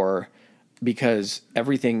is because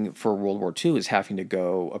everything for World War II is having to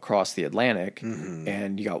go across the Atlantic,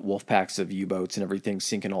 and you got wolf packs of U-boats and everything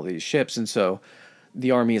sinking all these ships. And so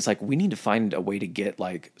the Army is like, we need to find a way to get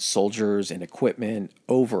like soldiers and equipment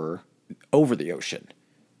over the ocean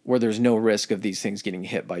where there's no risk of these things getting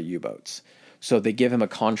hit by U-boats. So they give him a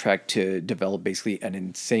contract to develop basically an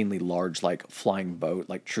insanely large like flying boat,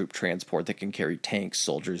 like troop transport that can carry tanks,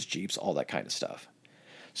 soldiers, jeeps, all that kind of stuff.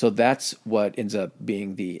 So that's what ends up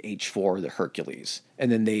being the H-4, the Hercules.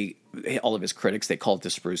 And then all of his critics, they call it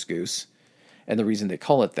the Spruce Goose. And the reason they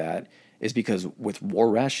call it that is because with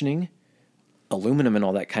war rationing, aluminum and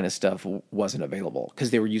all that kind of stuff wasn't available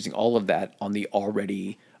because they were using all of that on the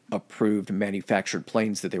already approved manufactured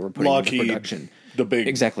planes that they were putting into production. The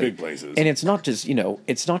big places. And it's not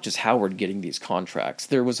just Howard getting these contracts.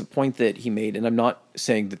 There was a point that he made, and I'm not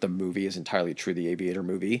saying that the movie is entirely true, the Aviator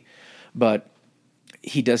movie, but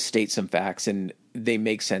he does state some facts and they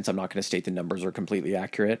make sense. I'm not going to state the numbers are completely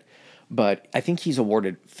accurate, but I think he's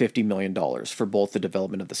awarded $50 million for both the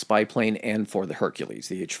development of the spy plane and for the Hercules,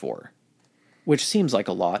 the H-4, which seems like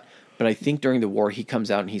a lot. But I think during the war, he comes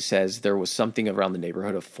out and he says there was something around the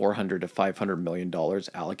neighborhood of $400 to $500 million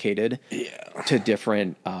allocated to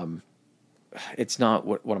different, it's not,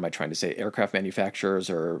 what am I trying to say, aircraft manufacturers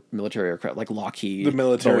or military aircraft, like Lockheed. The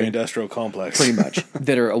military Boeing, industrial complex. pretty much,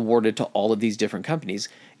 that are awarded to all of these different companies.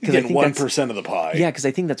 Get 1% of the pie. Yeah, because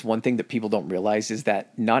I think that's one thing that people don't realize is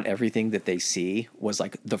that not everything that they see was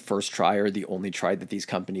like the first try or the only try that these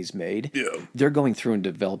companies made. Yeah. They're going through and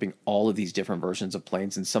developing all of these different versions of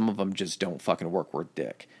planes, and some of them just don't fucking work worth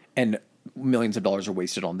dick. And millions of dollars are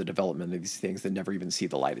wasted on the development of these things that never even see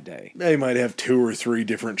the light of day. They might have 2 or 3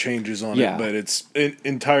 different changes on it, but it's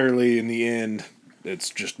entirely, in the end, it's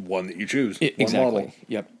just one that you choose. Exactly. One model.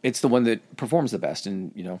 Yep. It's the one that performs the best,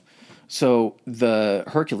 and So the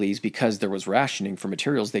Hercules, because there was rationing for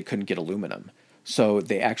materials, they couldn't get aluminum. So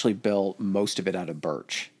they actually built most of it out of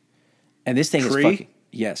birch. And this thing is fucking...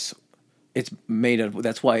 Yes. It's made of...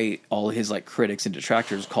 That's why all his like critics and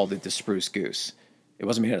detractors called it the Spruce Goose. It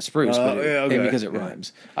wasn't made out of spruce, because it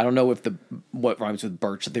rhymes. I don't know if what rhymes with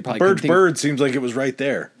birch. They probably bird seems like it was right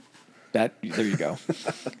there. There you go.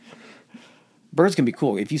 Birds can be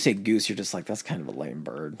cool. If you say goose, you're just like, that's kind of a lame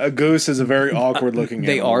bird. A goose is a very awkward looking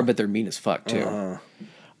They animal. are, but they're mean as fuck too.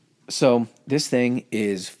 So this thing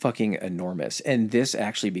is fucking enormous. And this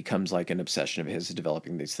actually becomes like an obsession of his,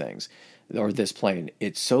 developing these things. Or this plane.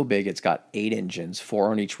 It's so big, it's got 8 engines,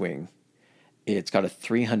 4 on each wing. It's got a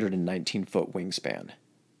 319-foot wingspan.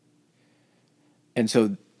 And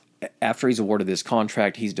so after he's awarded this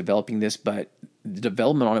contract, he's developing this, but the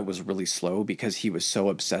development on it was really slow because he was so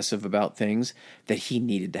obsessive about things that he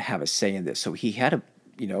needed to have a say in this. So he had a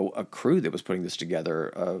crew that was putting this together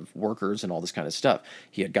of workers and all this kind of stuff.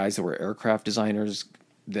 He had guys that were aircraft designers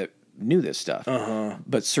that knew this stuff.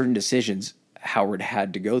 But certain decisions Howard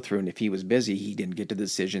had to go through, and if he was busy, he didn't get to the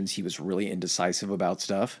decisions. He was really indecisive about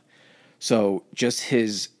stuff. So just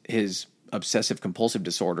his obsessive compulsive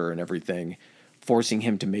disorder and everything, forcing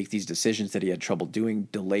him to make these decisions that he had trouble doing,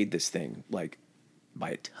 delayed this thing like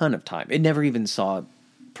by a ton of time. It never even saw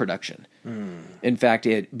production. In fact,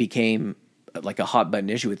 it became like a hot button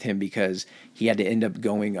issue with him because he had to end up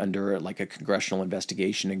going under like a congressional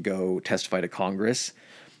investigation and go testify to Congress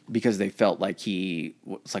because they felt like he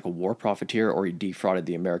was like a war profiteer or he defrauded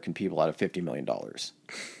the American people out of $50 million.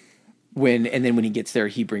 And then when he gets there,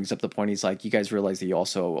 he brings up the point. He's like, you guys realize that you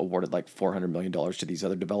also awarded like $400 million to these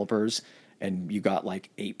other developers and you got like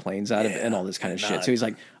 8 planes out of it and all this kind of shit. So he's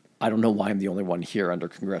like, I don't know why I'm the only one here under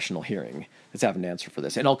congressional hearing that's having an answer for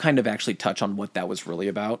this. And I'll kind of actually touch on what that was really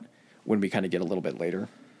about when we kind of get a little bit later.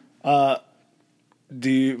 Fun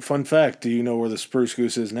fact, do you know where the Spruce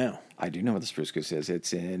Goose is now? I do know where the Spruce Goose is.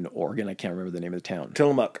 It's in Oregon. I can't remember the name of the town.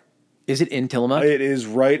 Tillamook. Is it in Tillamook? It is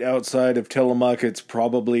right outside of Tillamook. It's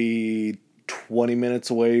probably 20 minutes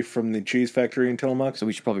away from the cheese factory in Tillamook. So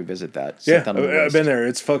we should probably visit that. Yeah, I've been there.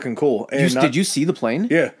 It's fucking cool. And did you see the plane?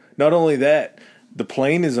 Yeah. Not only that, the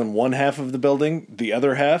plane is on one half of the building. The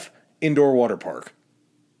other half, indoor water park.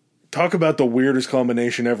 Talk about the weirdest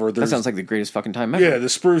combination ever. That sounds like the greatest fucking time ever. Yeah, the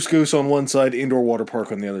Spruce Goose on one side, indoor water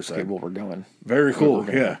park on the other side. Okay, well, we're going. Very cool,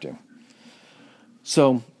 yeah.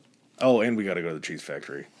 So... Oh, and we got to go to the cheese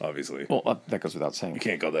factory, obviously. Well, that goes without saying. You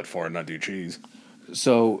can't go that far and not do cheese.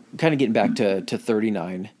 So, kind of getting back to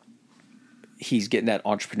 39, he's getting that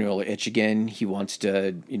entrepreneurial itch again. He wants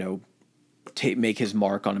to, make his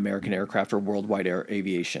mark on American aircraft or worldwide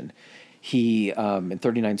aviation. He, in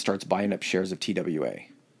 39, starts buying up shares of TWA.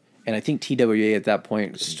 And I think TWA at that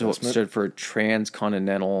point stood for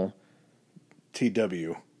Transcontinental...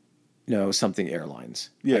 TW. No, something airlines.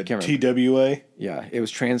 Yeah, I can't TWA? Yeah, it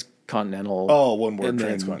was Transcontinental. Oh, one word,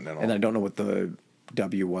 Transcontinental. And I don't know what the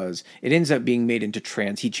W was. It ends up being made into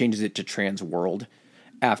Trans. He changes it to Trans World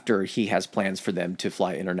after he has plans for them to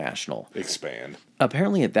fly international. Expand.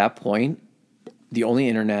 Apparently at that point, the only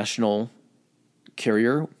international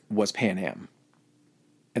carrier was Pan Am.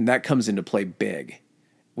 And that comes into play big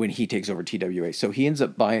when he takes over TWA. So he ends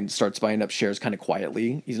up starts buying up shares kind of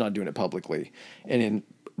quietly. He's not doing it publicly. And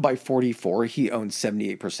by 44, he owns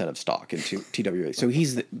 78% of stock in TWA. So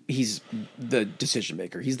he's the decision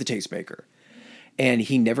maker. He's the taste maker. And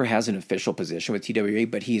he never has an official position with TWA,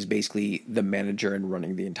 but he's basically the manager and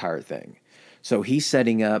running the entire thing. So he's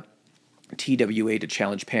setting up TWA to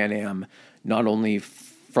challenge Pan Am, not only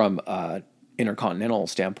from intercontinental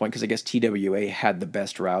standpoint, because I guess TWA had the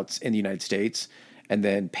best routes in the United States, and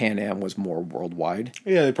then Pan Am was more worldwide.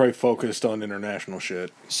 Yeah, they probably focused on international shit.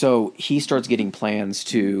 So he starts getting plans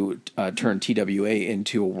to turn TWA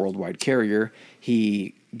into a worldwide carrier.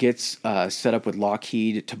 He gets set up with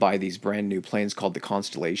Lockheed to buy these brand new planes called the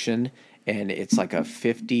Constellation, and it's like a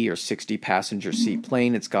 50 or 60 passenger seat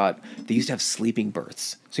plane. They used to have sleeping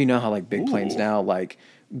berths. So you know how like big planes now, like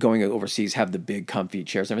going overseas, have the big comfy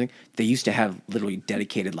chairs and everything. They used to have literally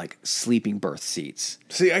dedicated like sleeping berth seats.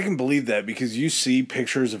 See, I can believe that because you see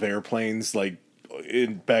pictures of airplanes like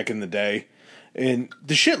back in the day, and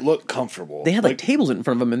the shit looked comfortable. They had like tables in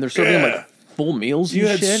front of them, and they're serving them like full meals. You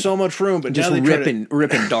and had shit. so much room, but just now they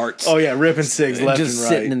ripping darts. Oh yeah, ripping cigs left just and right.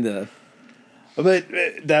 sitting in the. But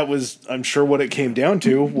that was, I'm sure, what it came down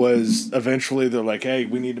to was eventually they're like, hey,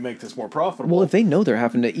 we need to make this more profitable. Well, if they know they're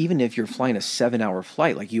having to, even if you're flying a 7-hour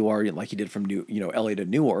flight like you are, like you did from LA to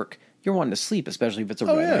Newark, you're wanting to sleep, especially if it's a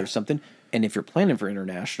red eye or something. And if you're planning for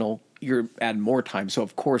international, you're adding more time. So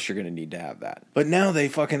of course you're going to need to have that. But now they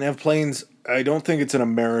fucking have planes. I don't think it's in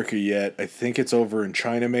America yet. I think it's over in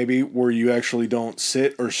China maybe, where you actually don't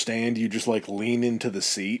sit or stand. You just like lean into the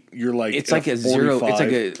seat. You're like, it's like a 45. zero. It's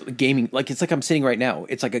like a gaming. Like it's like I'm sitting right now.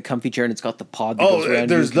 It's like a comfy chair and it's got the pod that goes around.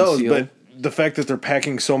 There's those, but the fact that they're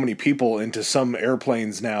packing so many people into some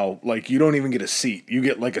airplanes now, like you don't even get a seat. You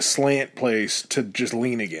get like a slant place to just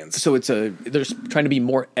lean against. So they're trying to be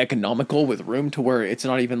more economical with room to where it's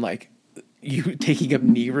not even like you taking up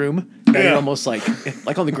knee room. Now you're almost like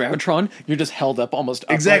on the Gravitron, you're just held up almost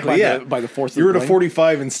exactly by the force. You're of the at a plane.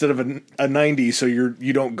 45 instead of a 90, so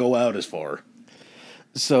you don't go out as far.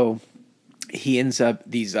 So he ends up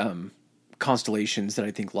these constellations that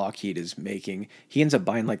I think Lockheed is making. He ends up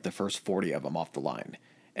buying like the first 40 of them off the line.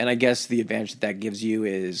 And I guess the advantage that gives you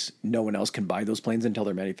is no one else can buy those planes until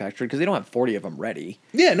they're manufactured because they don't have 40 of them ready.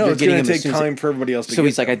 Yeah, no, They're it's going to getting take time for everybody else to So get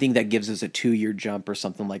he's like, them. I think that gives us a 2-year jump or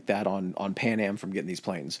something like that on Pan Am from getting these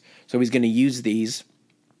planes. So he's going to use these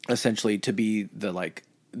essentially to be the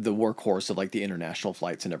workhorse of like the international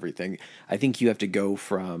flights and everything. I think you have to go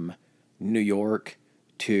from New York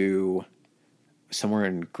to somewhere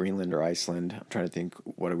in Greenland or Iceland. I'm trying to think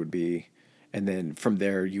what it would be. And then from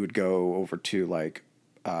there you would go over to like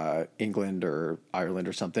England or Ireland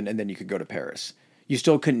or something, and then you could go to Paris. You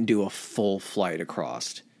still couldn't do a full flight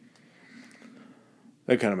across.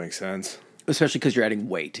 That kind of makes sense. Especially because you're adding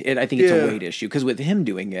weight. I think it's a weight issue. Because with him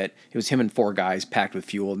doing it, it was him and 4 guys packed with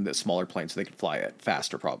fuel in the smaller plane so they could fly it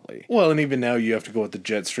faster probably. Well, and even now you have to go with the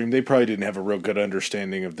jet stream. They probably didn't have a real good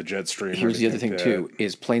understanding of the jet stream. Here's the other thing, too,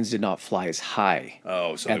 is planes did not fly as high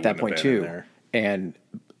at that point, too. And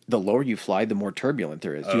the lower you fly, the more turbulent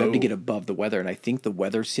there is. You have to get above the weather. And I think the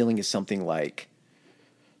weather ceiling is something like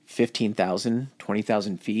 15,000,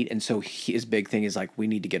 20,000 feet. And so his big thing is like, we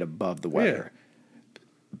need to get above the weather.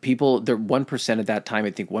 People, they're 1% at that time.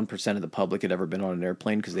 I think 1% of the public had ever been on an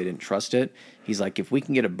airplane because they didn't trust it. He's like, if we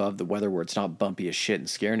can get above the weather where it's not bumpy as shit and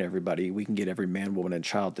scaring everybody, we can get every man, woman, and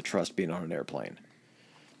child to trust being on an airplane.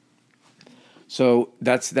 So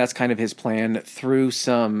that's kind of his plan.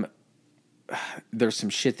 There's some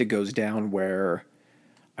shit that goes down where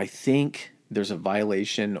I think there's a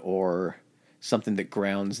violation or something that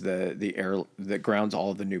grounds the air that grounds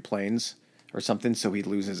all of the new planes or something, so he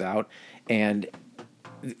loses out. And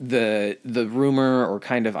the rumor, or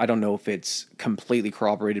kind of, I don't know if it's completely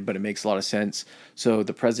corroborated, but it makes a lot of sense. So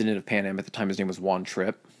the president of Pan Am at the time, his name was Juan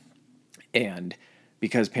Trippe, and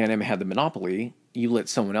because Pan Am had the monopoly, you let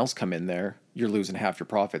someone else come in there, you're losing half your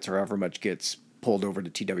profits or however much gets pulled over to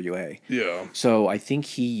TWA. Yeah. So I think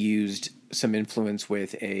he used some influence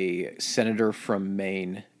with a senator from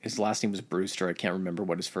Maine. His last name was Brewster. I can't remember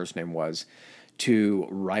what his first name was. To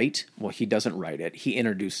write, well, he doesn't write it. He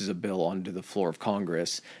introduces a bill onto the floor of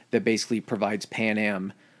Congress that basically provides Pan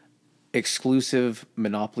Am exclusive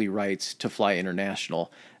monopoly rights to fly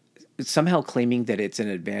international. It's somehow claiming that it's an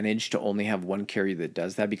advantage to only have one carrier that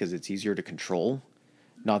does that because it's easier to control.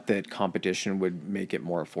 Not that competition would make it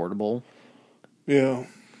more affordable. Yeah.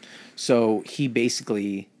 So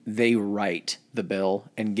they write the bill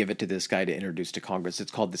and give it to this guy to introduce to Congress.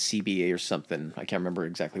 It's called the CBA or something. I can't remember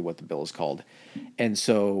exactly what the bill is called. And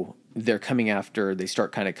so they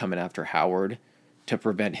start kind of coming after Howard to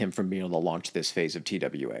prevent him from being able to launch this phase of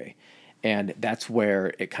TWA. And that's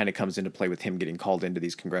where it kind of comes into play with him getting called into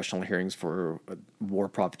these congressional hearings for war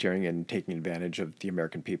profiteering and taking advantage of the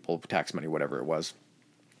American people, tax money, whatever it was.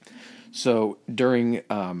 So during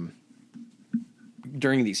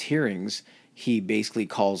these hearings, he basically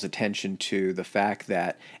calls attention to the fact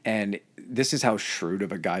that, and this is how shrewd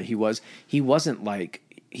of a guy he was. He wasn't like,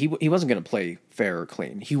 he wasn't going to play fair or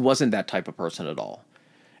clean. He wasn't that type of person at all.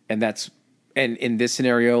 And in this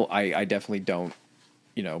scenario, I definitely don't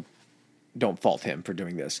fault him for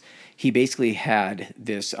doing this. He basically had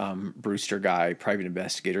this Brewster guy, private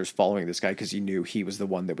investigators, following this guy because he knew he was the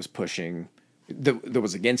one that was pushing, that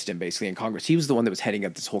was against him basically in Congress. He was the one that was heading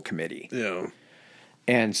up this whole committee. Yeah.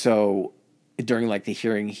 And so during like the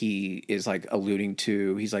hearing, he is like alluding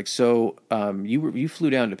to, he's like, so you flew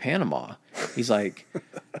down to Panama. He's like,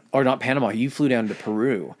 or not Panama, you flew down to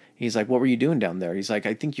Peru. He's like, what were you doing down there? He's like,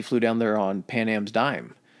 I think you flew down there on Pan Am's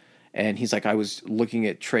dime. And he's like, I was looking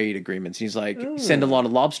at trade agreements. He's like, send a lot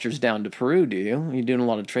of lobsters down to Peru, do you? You're doing a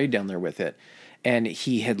lot of trade down there with it. And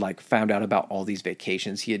he had like found out about all these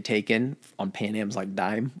vacations he had taken on Pan Am's like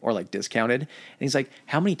dime or like discounted. And he's like,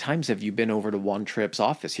 how many times have you been over to Juan Trippe's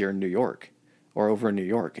office here in New York or over in New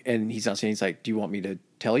York? And he's not saying, he's like, do you want me to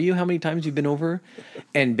tell you how many times you've been over?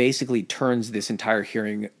 And basically turns this entire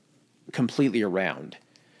hearing completely around.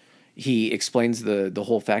 He explains the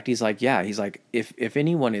whole fact. He's like, yeah, he's like, if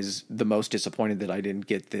anyone is the most disappointed that I didn't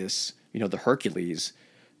get this, the Hercules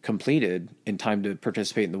completed in time to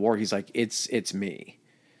participate in the war, he's like, it's me.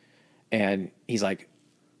 And he's like,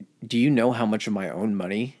 do you know how much of my own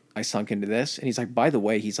money I sunk into this? And he's like, by the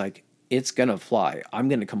way, he's like, it's gonna fly. I'm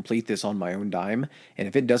gonna complete this on my own dime, and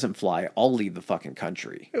if it doesn't fly, I'll leave the fucking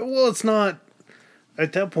country. Well, it's not.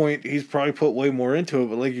 At that point, he's probably put way more into it,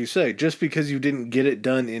 but like you say, just because you didn't get it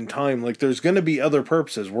done in time, like, there's going to be other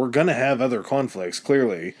purposes. We're going to have other conflicts,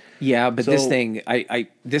 clearly. Yeah, but this thing, I'll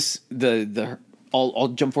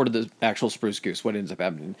jump forward to the actual Spruce Goose, what ends up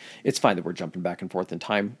happening. It's fine that we're jumping back and forth in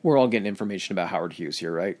time. We're all getting information about Howard Hughes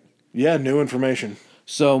here, right? Yeah, new information.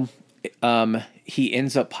 So, he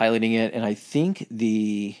ends up piloting it, and I think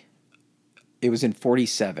it was in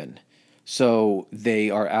 1947. So they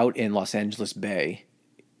are out in Los Angeles Bay.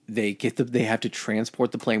 They have to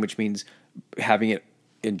transport the plane, which means having it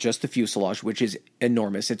in just the fuselage, which is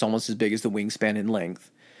enormous. It's almost as big as the wingspan in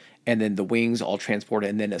length. And then the wings all transport it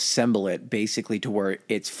and then assemble it basically to where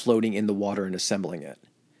it's floating in the water and assembling it.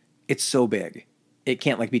 It's so big. It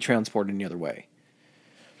can't be transported any other way.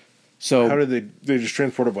 So how did they just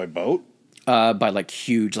transport it by boat? By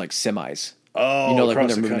huge semis. Oh,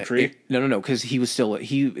 across the country? No, because he was still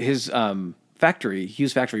his factory,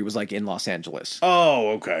 Hughes factory was in Los Angeles. Oh,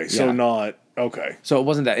 okay. So not okay. So it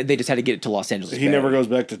wasn't that they just had to get it to Los Angeles. He never goes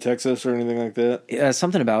back to Texas or anything like that.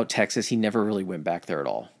 Something about Texas, he never really went back there at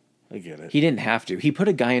all. I get it. He didn't have to. He put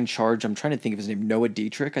a guy in charge. I'm trying to think of his name. Noah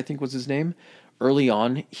Dietrich, I think was his name. Early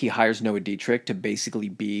on, he hires Noah Dietrich to basically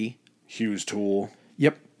be Hughes' tool.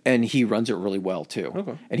 Yep. And he runs it really well, too.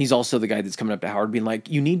 Okay. And he's also the guy that's coming up to Howard being like,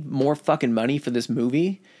 you need more fucking money for this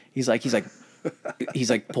movie? He's like,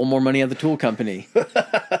 pull more money out of the tool company.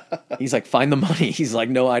 He's like, find the money. He's like,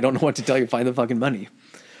 no, I don't know what to tell you. Find the fucking money.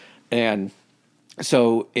 And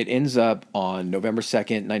so it ends up on November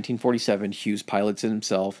 2nd, 1947. Hughes pilots it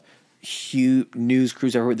himself. News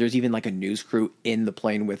crews everywhere. There's even a news crew in the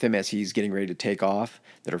plane with him as he's getting ready to take off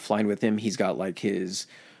that are flying with him. He's got his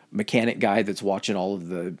mechanic guy that's watching all of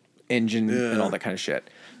the engine and all that kind of shit.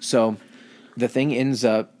 So the thing ends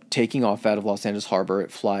up taking off out of Los Angeles Harbor.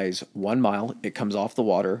 It flies 1 mile. It comes off the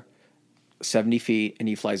water 70 feet and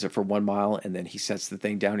he flies it for 1 mile and then he sets the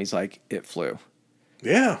thing down. He's like, it flew.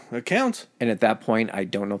 Yeah, it counts. And at that point, I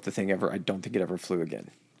don't think it ever flew again.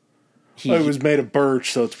 It was made of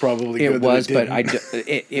birch, so it's probably good. It was, but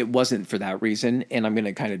it wasn't for that reason. And I'm going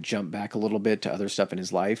to kind of jump back a little bit to other stuff in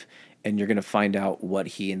his life, and you're going to find out what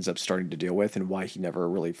he ends up starting to deal with and why he never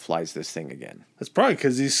really flies this thing again. That's probably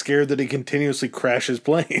because he's scared that he continuously crashes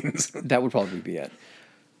planes. That would probably be it.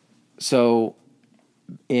 So,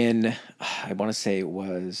 I want to say it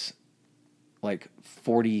was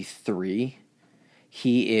 43.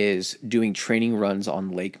 He is doing training runs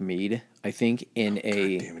on Lake Mead, I think, in God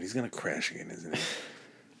damn it, he's going to crash again, isn't he?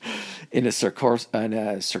 in a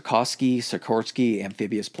Sikorsky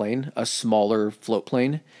amphibious plane, a smaller float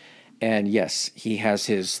plane. And yes, he has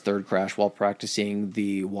his third crash while practicing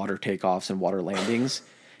the water takeoffs and water landings.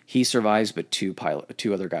 He survives, but two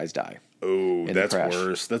other guys die. Oh, that's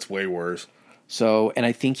worse. That's way worse. So, and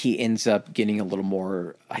I think he ends up getting a little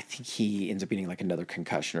more, I think he ends up getting another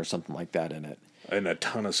concussion or something like that in it. And a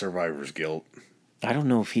ton of survivor's guilt. I don't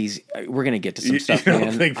know if we're going to get to some stuff, you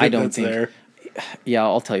man. I don't think. There? Yeah,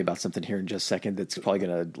 I'll tell you about something here in just a second that's probably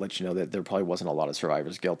going to let you know that there probably wasn't a lot of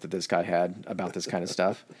survivor's guilt that this guy had about this kind of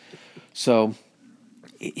stuff. So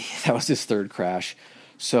that was his third crash.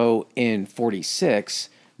 So in 1946,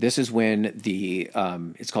 this is when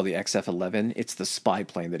it's called the XF-11. It's the spy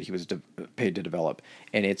plane that he was paid to develop.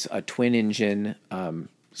 And it's a twin engine,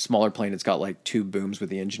 smaller plane. It's got two booms with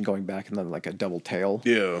the engine going back and then a double tail.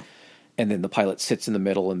 Yeah. And then the pilot sits in the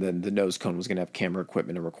middle, and then the nose cone was going to have camera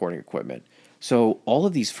equipment and recording equipment. So all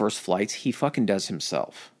of these first flights, he fucking does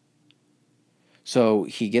himself. So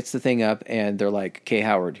he gets the thing up, and they're like, "Okay,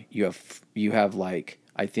 Howard, you have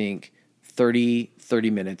I think 30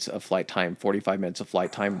 minutes of flight time, 45 minutes of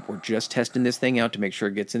flight time. We're just testing this thing out to make sure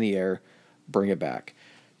it gets in the air. Bring it back."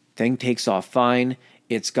 Thing takes off fine.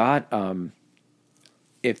 It's got,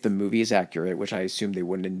 if the movie is accurate, which I assume they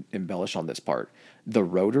wouldn't embellish on this part, the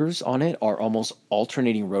rotors on it are almost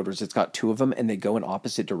alternating rotors. It's got two of them, and they go in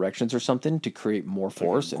opposite directions or something to create more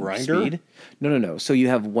force and speed. No. So you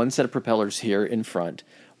have one set of propellers here in front,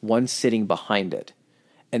 one sitting behind it,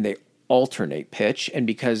 and they alternate pitch. And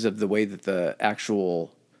because of the way that the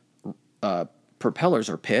actual propellers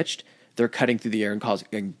are pitched, they're cutting through the air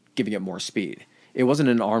and giving it more speed. It wasn't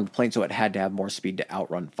an armed plane, so it had to have more speed to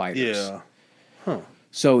outrun fighters. Yeah. Huh.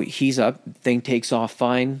 So he's up, thing takes off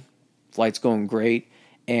fine, flight's going great,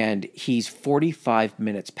 and he's 45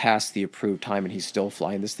 minutes past the approved time, and he's still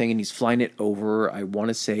flying this thing, and he's flying it over, I want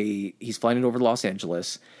to say, he's flying it over Los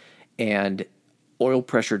Angeles, and oil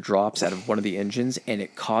pressure drops out of one of the engines, and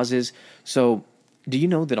it causes, so do you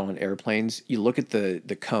know that on airplanes, you look at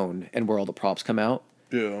the cone and where all the props come out?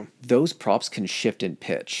 Yeah. Those props can shift in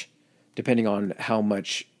pitch, depending on how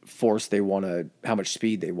much force they want to, how much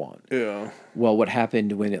speed they want. Yeah. Well, what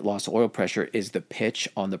happened when it lost oil pressure is the pitch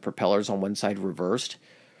on the propellers on one side reversed.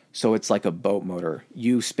 So it's like a boat motor.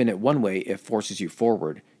 You spin it one way, it forces you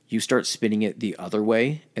forward. You start spinning it the other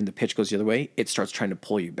way, and the pitch goes the other way, it starts trying to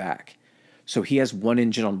pull you back. So he has one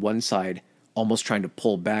engine on one side almost trying to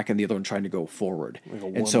pull back and the other one trying to go forward. Like a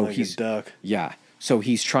one-legged duck. Yeah. So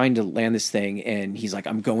he's trying to land this thing, and he's like,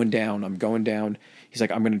 I'm going down. He's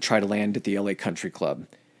like, I'm going to try to land at the LA Country Club.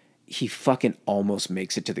 He fucking almost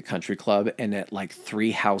makes it to the country club, and at like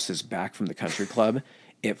 3 houses back from the country club,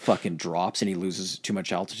 it fucking drops and he loses too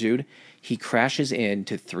much altitude. He crashes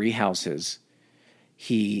into 3 houses.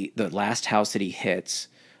 The last house that he hits,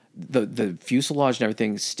 the fuselage and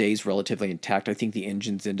everything stays relatively intact. I think the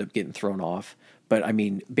engines end up getting thrown off, but I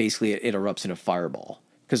mean, basically it erupts in a fireball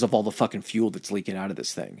because of all the fucking fuel that's leaking out of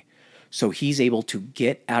this thing. So he's able to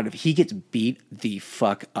he gets beat the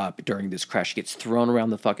fuck up during this crash. He gets thrown around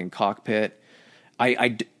the fucking cockpit.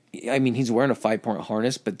 I mean, he's wearing a 5-point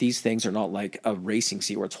harness, but these things are not like a racing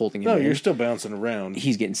seat where it's holding him in. No, you're still bouncing around.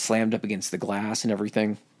 He's getting slammed up against the glass and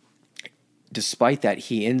everything. Despite that,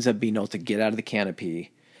 he ends up being able to get out of the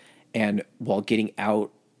canopy, and while getting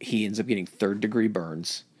out, he ends up getting 3rd-degree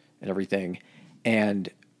burns and everything. And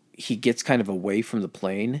he gets kind of away from the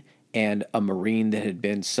plane, and a Marine that had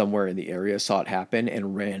been somewhere in the area saw it happen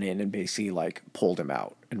and ran in and basically like pulled him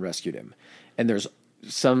out and rescued him. And there's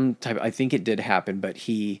some type, I think it did happen, but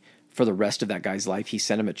for the rest of that guy's life, he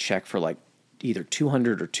sent him a check for like either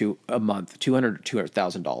 $200 or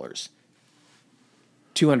 $200,000.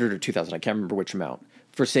 200 or 2,000, I can't remember which amount,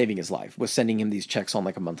 for saving his life, was sending him these checks on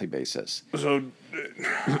like a monthly basis. So,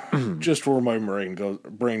 just where my brain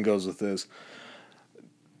goes with this,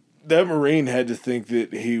 that Marine had to think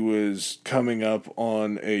that he was coming up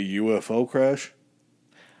on a UFO crash?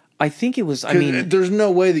 I think it was, I mean... There's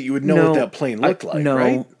no way that you would know what that plane looked like,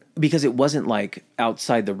 right? Because it wasn't like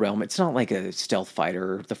outside the realm. It's not like a stealth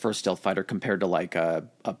fighter, the first stealth fighter compared to like a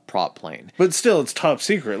prop plane. But still, it's top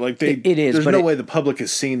secret. Like it is. There's no way the public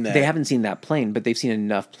has seen that. They haven't seen that plane, but they've seen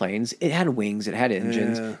enough planes. It had wings. It had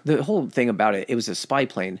engines. Yeah. The whole thing about it was a spy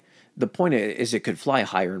plane. The point is it could fly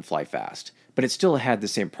higher and fly fast, but it still had the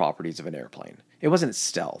same properties of an airplane. It wasn't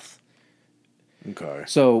stealth. Okay.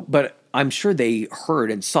 So, but I'm sure they heard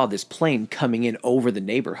and saw this plane coming in over the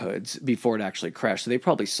neighborhoods before it actually crashed. So they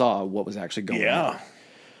probably saw what was actually going on.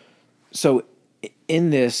 So in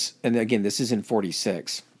this, and again, this is in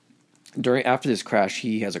 46. After this crash,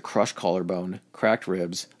 he has a crushed collarbone, cracked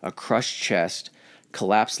ribs, a crushed chest,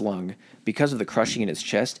 collapsed lung. Because of the crushing in his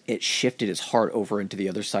chest, it shifted his heart over into the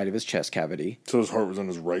other side of his chest cavity. So his heart was on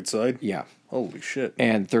his right side? Yeah. Holy shit.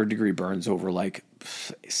 And 3rd-degree burns over like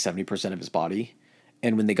 70% of his body.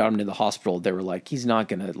 And when they got him to the hospital, they were like, he's not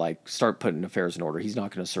going to like start putting affairs in order. He's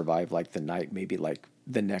not going to survive like the night, maybe like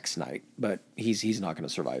the next night, but he's not going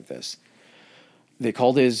to survive this. They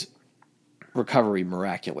called his recovery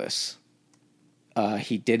miraculous.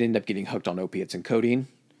 He did end up getting hooked on opiates and codeine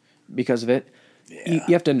because of it. Yeah.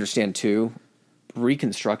 You have to understand too,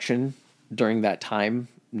 Reconstruction during that time,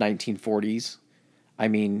 1940s. I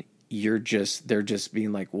mean, they're just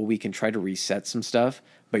being like, well, we can try to reset some stuff,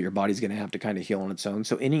 but your body's going to have to kind of heal on its own.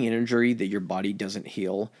 So any injury that your body doesn't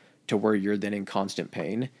heal to where you're then in constant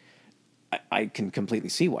pain, I can completely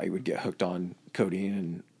see why you would get hooked on codeine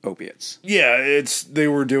and opiates. Yeah, they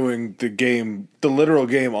were doing the literal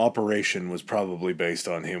game Operation was probably based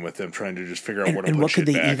on him, with them trying to just figure out what to put shit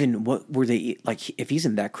back. What were they, like, if he's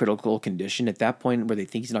in that critical condition at that point where they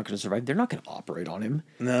think he's not going to survive, they're not going to operate on him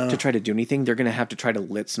to try to do anything. They're going to have to try to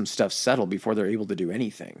let some stuff settle before they're able to do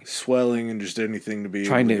anything. Swelling and just anything to be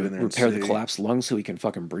trying to repair the collapsed lungs so he can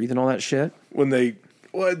fucking breathe and all that shit.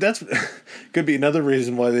 Well, that's could be another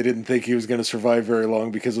reason why they didn't think he was going to survive very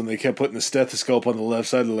long, because when they kept putting the stethoscope on the left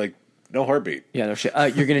side, they're like, no heartbeat. Yeah, no shit.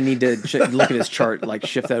 You're going to need to look at his chart, like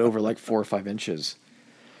shift that over like 4 or 5 inches.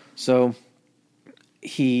 So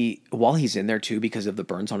while he's in there too, because of the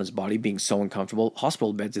burns on his body being so uncomfortable,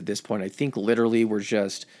 hospital beds at this point, I think literally were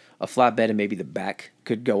just a flat bed and maybe the back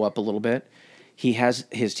could go up a little bit. He has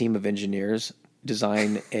his team of engineers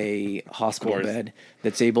design a hospital bed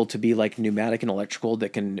that's able to be like pneumatic and electrical that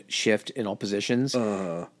can shift in all positions.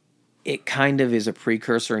 It kind of is a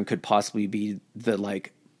precursor and could possibly be the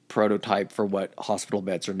like prototype for what hospital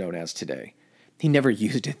beds are known as today. He never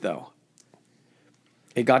used it though.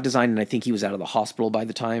 It got designed and I think he was out of the hospital by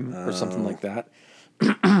the time or something like that.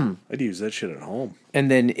 I'd use that shit at home. And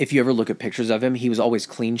then if you ever look at pictures of him, he was always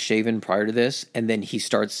clean shaven prior to this, and then he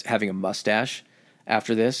starts having a mustache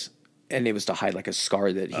after this. And it was to hide like a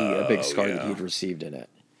scar that a big scar that he'd received in it.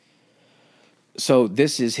 So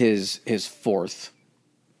this is his fourth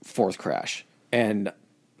crash. And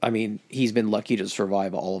I mean, he's been lucky to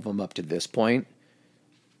survive all of them up to this point.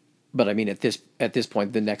 But I mean, at this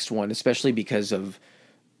point, the next one, especially because of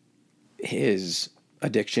his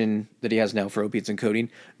addiction that he has now for opiates and codeine,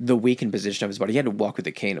 the weakened position of his body. He had to walk with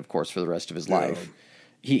a cane, of course, for the rest of his life.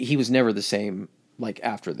 He was never the same, like,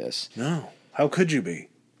 after this. No. How could you be?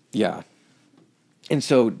 Yeah. And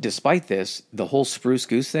so, despite this, the whole Spruce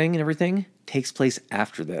Goose thing and everything takes place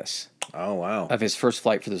after this. Oh, wow. Of his first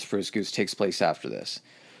flight for the Spruce Goose takes place after this.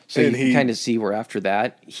 So you can kind of see where after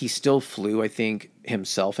that, he still flew, I think,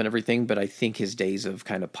 himself and everything, but I think his days of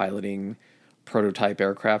kind of piloting prototype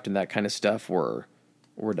aircraft and that kind of stuff were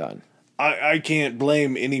done. I can't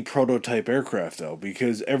blame any prototype aircraft, though,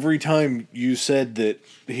 because every time you said that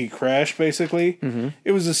he crashed, basically,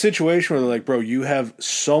 it was a situation where they're like, bro, you have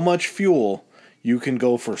so much fuel, you can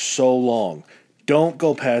go for so long. Don't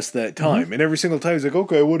go past that time. And every single time he's like,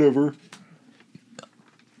 okay, whatever.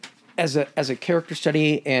 As a character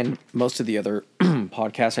study and most of the other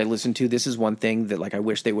podcasts I listen to, this is one thing that, like, I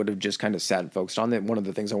wish they would have just kind of sat and focused on. That one of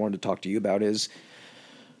the things I wanted to talk to you about is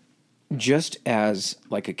just as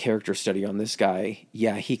like a character study on this guy.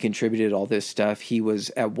 Yeah, he contributed all this stuff. He was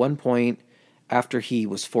at one point, after he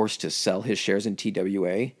was forced to sell his shares in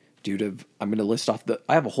TWA due to, I'm going to list off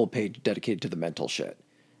I have a whole page dedicated to the mental shit.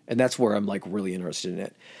 And that's where I'm like really interested in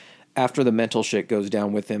it. After the mental shit goes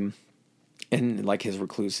down with him and like his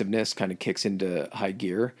reclusiveness kind of kicks into high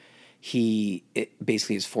gear, he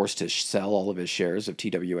basically is forced to sell all of his shares of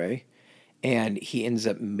TWA. And he ends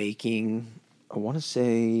up making, I want to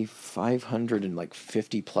say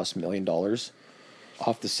 $550+ million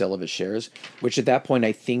off the sale of his shares, which at that point,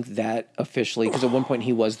 I think that officially, because at one point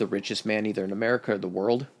he was the richest man either in America or the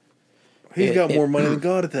world. He's got more money than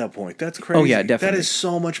God at that point. That's crazy. Oh, yeah, definitely. That is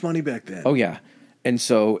so much money back then. Oh, yeah. And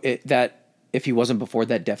so if he wasn't before,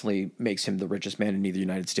 that definitely makes him the richest man in either the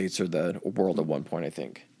United States or the world at one point, I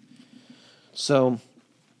think. So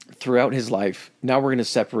throughout his life, now we're going to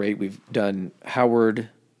separate. We've done Howard,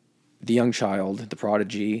 the young child, the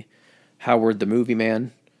prodigy, Howard, the movie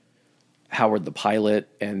man, Howard, the pilot,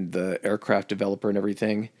 and the aircraft developer and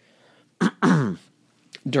everything.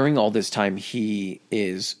 During all this time, he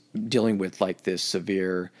is dealing with like this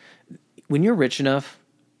severe... When you're rich enough,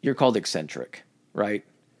 you're called eccentric, right?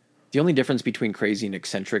 The only difference between crazy and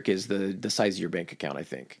eccentric is the size of your bank account, I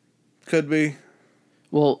think. Could be.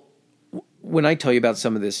 Well, when I tell you about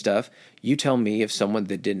some of this stuff, you tell me if someone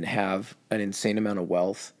that didn't have an insane amount of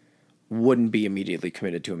wealth wouldn't be immediately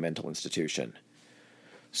committed to a mental institution.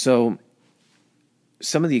 So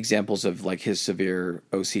some of the examples of like his severe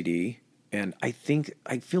OCD, and I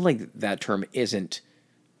feel like that term isn't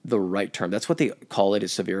the right term. That's what they call it,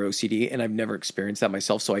 is severe OCD, and I've never experienced that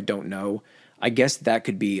myself, so I don't know. I guess that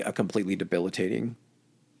could be a completely debilitating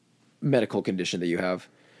medical condition that you have.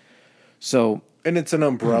 So, and it's an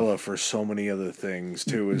umbrella for so many other things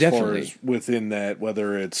too, as definitely. far as within that,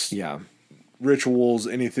 whether it's yeah, rituals,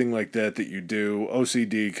 anything like that you do.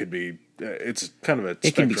 OCD could be, it's kind of a spectrum.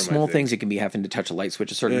 It can be small things. It can be having to touch a light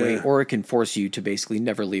switch a certain way, or it can force you to basically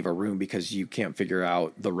never leave a room because you can't figure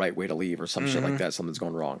out the right way to leave or some shit like that. Something's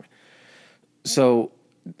going wrong. So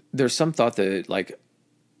there's some thought that like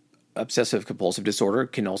obsessive compulsive disorder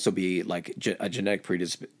can also be like a genetic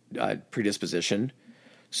predisposition.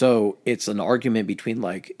 So it's an argument between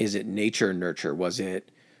like, is it nature and nurture? Was it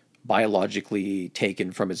biologically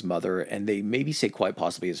taken from his mother, and they maybe say quite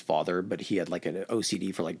possibly his father, but he had like an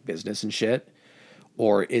OCD for like business and shit?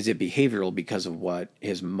 Or is it behavioral because of what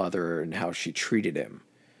his mother and how she treated him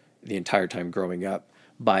the entire time growing up,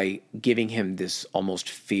 by giving him this almost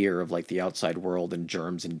fear of like the outside world and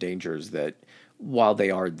germs and dangers that while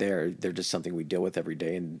they are there, they're just something we deal with every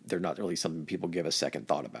day, and they're not really something people give a second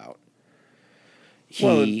thought about.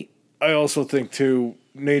 I also think too,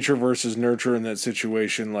 nature versus nurture in that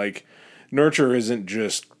situation, like nurture isn't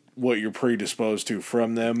just what you're predisposed to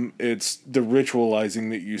from them. It's the ritualizing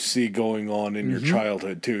that you see going on in your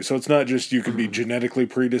childhood too. So it's not just you could be genetically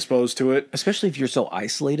predisposed to it. Especially if you're so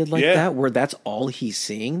isolated like that, where that's all he's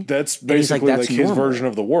seeing. That's basically like his version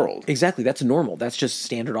of the world. Exactly. That's normal. That's just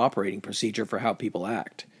standard operating procedure for how people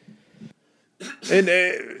act. And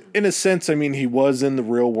in a sense, I mean, he was in the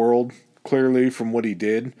real world, clearly, from what he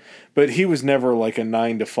did, but he was never like a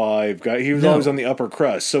 9-to-5 guy. He was always on the upper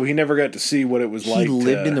crust, so he never got to see what it was like. He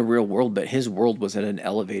lived in the real world, but his world was at an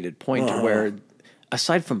elevated point to where,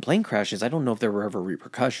 aside from plane crashes, I don't know if there were ever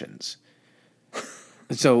repercussions.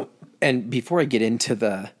 So, and before I get into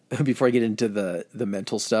the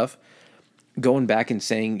mental stuff, going back and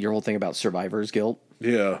saying your whole thing about survivor's guilt.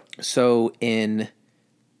 Yeah. So I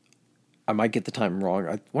might get the time wrong.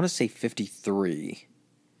 I want to say 53.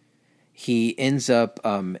 He ends up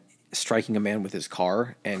striking a man with his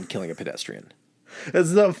car and killing a pedestrian.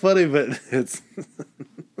 It's not funny, but it's...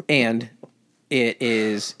 And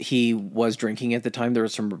he was drinking at the time. There were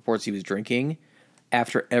some reports he was drinking.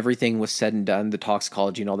 After everything was said and done, the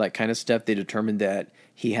toxicology and all that kind of stuff, they determined that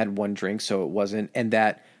he had one drink, so it wasn't. And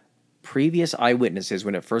that previous eyewitnesses,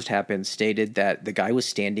 when it first happened, stated that the guy was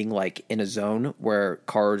standing like in a zone where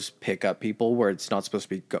cars pick up people, where it's not supposed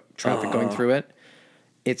to be traffic going through it.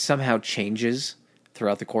 It somehow changes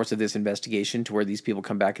throughout the course of this investigation to where these people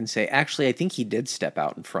come back and say, actually, I think he did step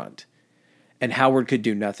out in front. And Howard could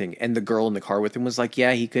do nothing. And the girl in the car with him was like,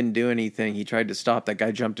 yeah, he couldn't do anything. He tried to stop. That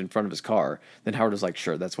guy jumped in front of his car. Then Howard was like,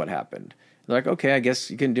 sure, that's what happened. They're like, okay, I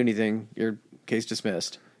guess you couldn't do anything. Your case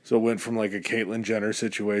dismissed. So it went from like a Caitlyn Jenner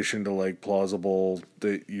situation to like plausible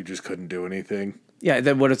that you just couldn't do anything. Yeah,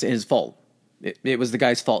 then what is his fault? It was the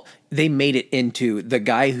guy's fault. They made it into the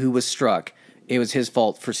guy who was struck. It was his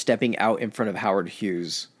fault for stepping out in front of Howard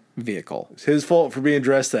Hughes' vehicle. It's his fault for being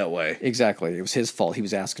dressed that way. Exactly. It was his fault. He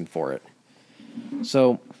was asking for it.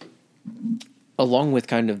 So, along with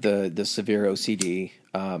kind of the severe OCD,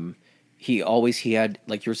 he had,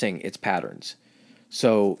 like you were saying, it's patterns.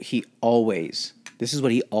 So this is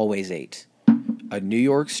what he always ate: a New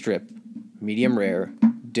York strip, medium rare,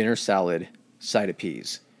 dinner salad, side of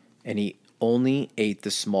peas, and he only ate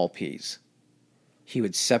the small peas. He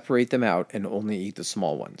would separate them out and only eat the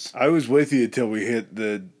small ones. I was with you until we hit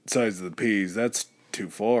the size of the peas. That's too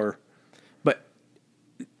far. But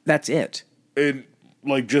that's it. And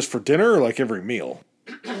like just for dinner or like every meal?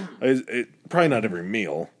 Probably not every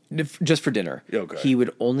meal. Just for dinner. Okay. He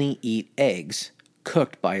would only eat eggs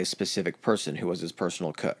cooked by a specific person who was his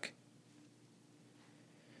personal cook.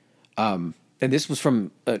 And this was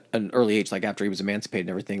from an early age, like after he was emancipated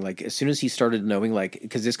and everything. Like as soon as he started knowing, like,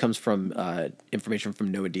 because this comes from information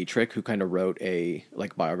from Noah Dietrich, who kind of wrote a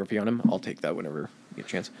like biography on him. I'll take that whenever you get a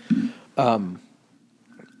chance.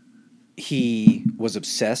 He was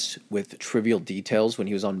obsessed with trivial details when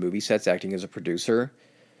he was on movie sets acting as a producer.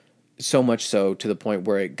 So much so to the point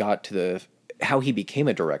where it got to how he became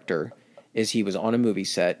a director is he was on a movie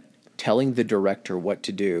set telling the director what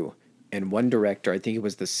to do. And one director, I think it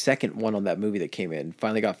was the second one on that movie that came in,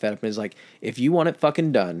 finally got fed up and was like, if you want it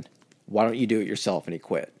fucking done, why don't you do it yourself? And he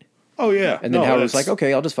quit. Oh, yeah. And then Howard was like,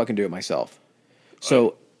 okay, I'll just fucking do it myself.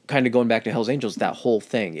 So kind of going back to Hell's Angels, that whole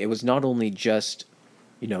thing, it was not only just,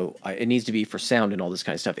 it needs to be for sound and all this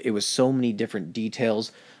kind of stuff. It was so many different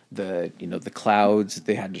details. The clouds,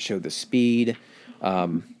 they had to show the speed. I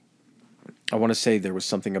want to say there was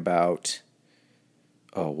something about,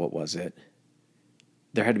 what was it?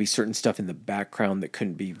 There had to be certain stuff in the background that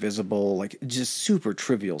couldn't be visible, like just super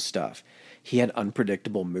trivial stuff. He had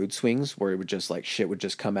unpredictable mood swings where it would just like shit would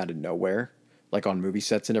just come out of nowhere, like on movie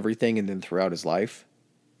sets and everything, and then throughout his life.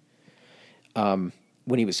 When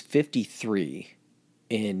he was 53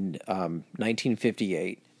 in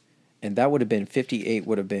 1958, and that would have been 58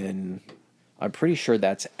 would have been, I'm pretty sure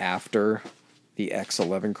that's after the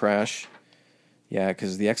X-11 crash. Yeah,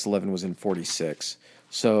 because the X-11 was in 46.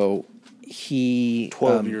 So he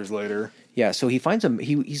 12 years later. Yeah, so he finds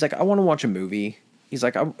he's like, I want to watch a movie. He's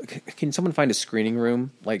like, can someone find a screening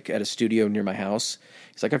room like at a studio near my house?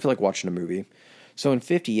 He's like, I feel like watching a movie. So in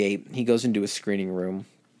 58, he goes into a screening room,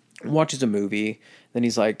 watches a movie. Then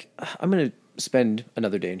he's like, I'm going to spend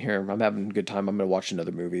another day in here. I'm having a good time. I'm going to watch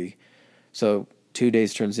another movie. So 2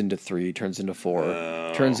 days turns into 3, turns into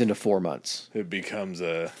 4, turns into 4 months. It becomes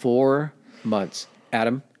 4 months.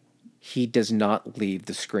 Adam, he does not leave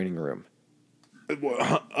the screening room.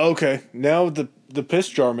 Okay, now the piss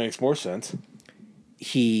jar makes more sense.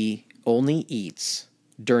 He only eats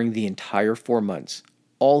during the entire 4 months.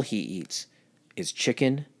 All he eats is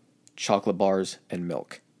chicken, chocolate bars, and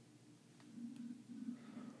milk.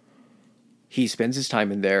 He spends his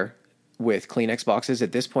time in there with Kleenex boxes.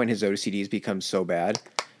 At this point, his OCD has become so bad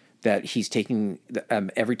that he's taking,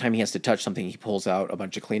 every time he has to touch something, he pulls out a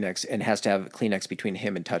bunch of Kleenex and has to have Kleenex between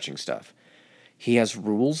him and touching stuff. He has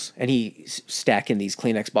rules, and he's stacking these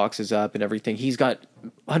Kleenex boxes up and everything. He's got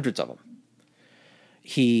hundreds of them.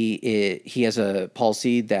 He has a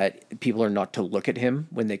policy that people are not to look at him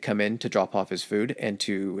when they come in to drop off his food and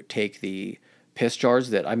to take the piss jars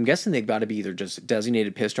that I'm guessing they've got to be either just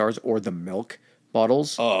designated piss jars or the milk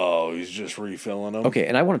bottles. Oh, he's just refilling them. Okay,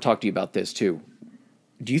 and I want to talk to you about this too.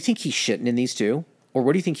 Do you think he's shitting in these too? Or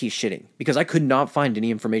where do you think he's shitting? Because I could not find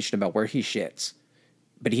any information about where he shits.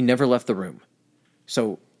 But he never left the room.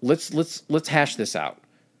 So let's hash this out.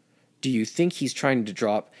 Do you think he's trying to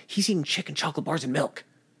drop... He's eating chicken, chocolate bars, and milk.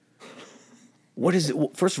 What is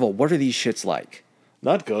it? First of all, what are these shits like?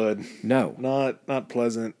 Not good. No. Not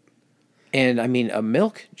pleasant. And, I mean, a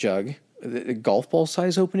milk jug, the golf ball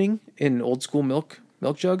size opening in old school milk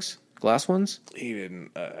jugs, glass ones. He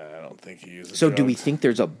didn't. I don't think he used. So do we think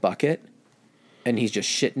there's a bucket, and he's just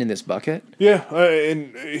shitting in this bucket? Yeah,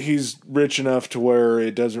 and he's rich enough to where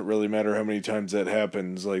it doesn't really matter how many times that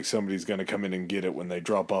happens. Like somebody's going to come in and get it when they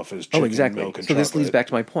drop off his chicken, milk, and so chocolate. This leads back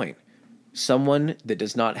to my point. Someone that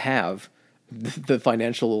does not have the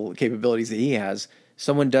financial capabilities that he has,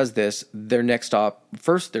 someone does this, their next stop,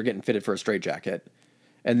 first they're getting fitted for a straitjacket,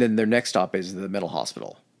 and then their next stop is the mental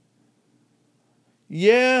hospital.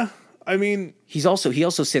 Yeah, I mean... He also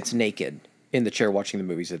sits naked in the chair watching the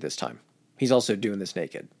movies at this time. He's also doing this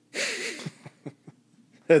naked.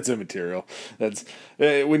 That's immaterial. That's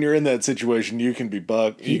when you're in that situation, you can be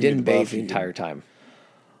buck. He didn't bathe the entire time.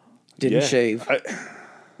 Didn't shave.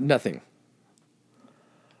 Nothing.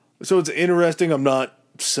 So it's interesting. I'm not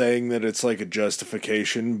saying that it's like a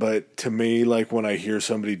justification, but to me, like when I hear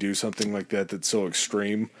somebody do something like that that's so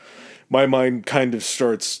extreme, my mind kind of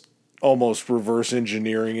starts almost reverse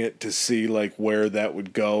engineering it to see like where that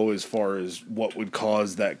would go as far as what would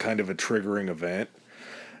cause that kind of a triggering event.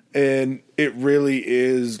 And it really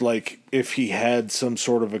is like if he had some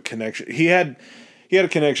sort of a connection. He had a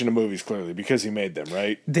connection to movies clearly because he made them,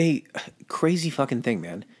 right? Crazy fucking thing,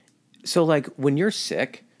 man. So like when you're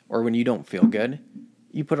sick or when you don't feel good,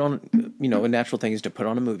 you put on, a natural thing is to put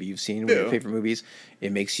on a movie you've seen, one of your favorite movies.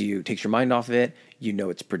 It takes your mind off of it. You know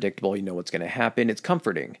it's predictable. You know what's going to happen. It's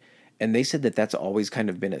comforting. And they said that that's always kind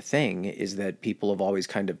of been a thing, is that people have always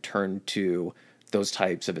kind of turned to those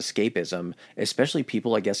types of escapism, especially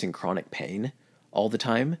people, I guess, in chronic pain all the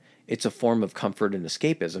time. It's a form of comfort and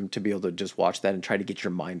escapism to be able to just watch that and try to get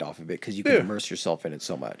your mind off of it because you can immerse yourself in it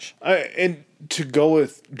so much. And to go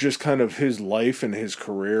with just kind of his life and his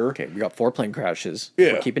career. Okay, we got 4 plane crashes.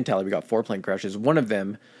 Yeah. We're keeping tally. We got 4 plane crashes. One of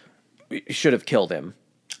them should have killed him.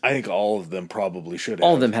 I think all of them probably should have.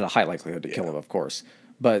 All of them had a high likelihood to kill him, of course.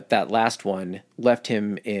 But that last one left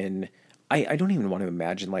him in... I don't even want to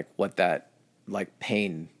imagine like what that like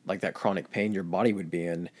pain, like that chronic pain your body would be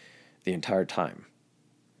in the entire time.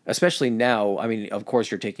 Especially now, I mean, of course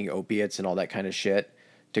you're taking opiates and all that kind of shit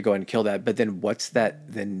to go and kill that, but then what's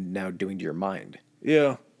that then now doing to your mind?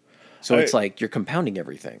 Yeah. So it's like you're compounding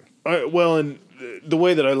everything. Well, and the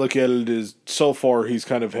way that I look at it is so far he's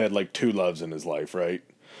kind of had like 2 loves in his life, right?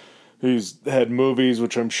 He's had movies,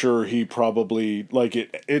 which I'm sure he probably, like,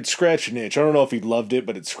 it scratched an itch. I don't know if he loved it,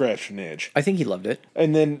 but it scratched an itch. I think he loved it.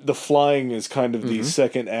 And then the flying is kind of the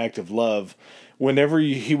second act of love. Whenever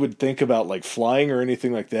he would think about, like, flying or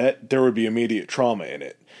anything like that, there would be immediate trauma in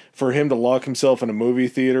it. For him to lock himself in a movie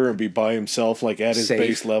theater and be by himself, like, at his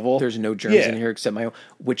base level. There's no germs in here except my own,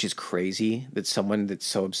 which is crazy that someone that's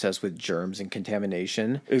so obsessed with germs and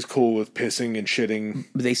contamination is cool with pissing and shitting.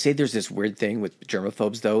 They say there's this weird thing with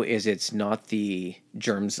germaphobes, though, is it's not the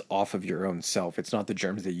germs off of your own self. It's not the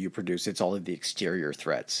germs that you produce. It's all of the exterior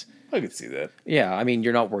threats. I could see that. Yeah, I mean,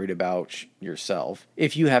 you're not worried about yourself.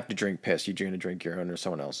 If you have to drink piss, you're going to drink your own or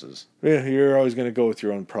someone else's. Yeah, you're always going to go with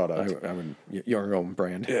your own product. I would, your own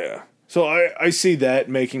brand. Yeah. So I see that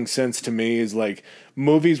making sense to me is like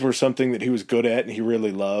movies were something that he was good at and he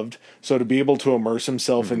really loved. So to be able to immerse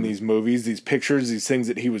himself in these movies, these pictures, these things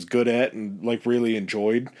that he was good at and like really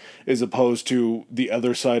enjoyed, as opposed to the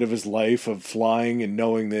other side of his life of flying and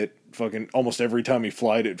knowing that fucking almost every time he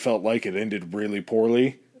flied, it felt like it ended really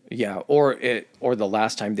poorly. Yeah, or the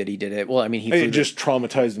last time that he did it. Well, I mean, it just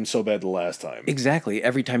traumatized him so bad the last time. Exactly.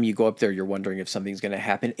 Every time you go up there, you're wondering if something's going to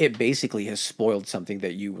happen. It basically has spoiled something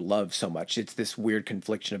that you love so much. It's this weird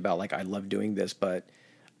confliction about, like, I love doing this, but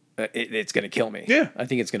it's going to kill me. Yeah. I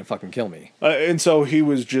think it's going to fucking kill me. And so he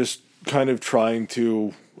was just kind of trying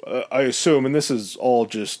to, I assume, and this is all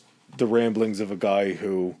just the ramblings of a guy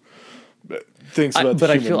who thinks about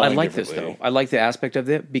the human mind I like this, though. I like the aspect of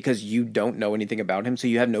it because you don't know anything about him, so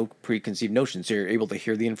you have no preconceived notions. So you're able to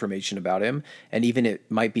hear the information about him, and even it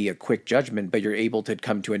might be a quick judgment, but you're able to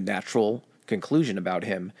come to a natural conclusion about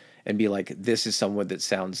him and be like, this is someone that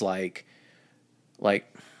sounds like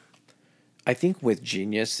I think with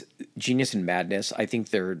genius and madness, I think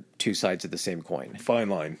they're 2 sides of the same coin. Fine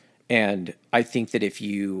line. And I think that if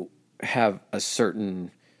you have a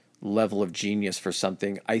certain level of genius for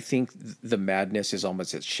something, I think the madness is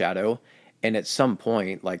almost its shadow. And at some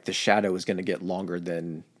point, like, the shadow is going to get longer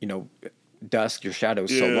than, dusk. Your shadow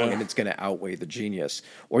is so long and it's going to outweigh the genius,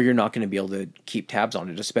 or you're not going to be able to keep tabs on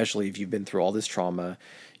it, especially if you've been through all this trauma.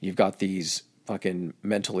 You've got these fucking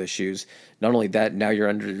mental issues. Not only that, now you're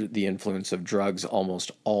under the influence of drugs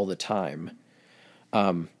almost all the time.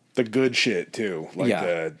 The good shit too.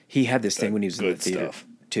 Like he had this thing when he was in the theater. Stuff.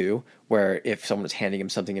 too, where if someone was handing him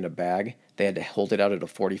something in a bag, they had to hold it out at a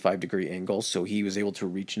 45-degree angle, so he was able to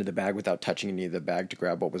reach into the bag without touching any of the bag to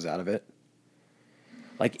grab what was out of it.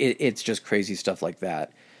 Like, it's just crazy stuff like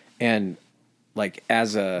that. And, like,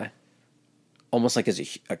 almost like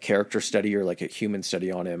as a character study or like a human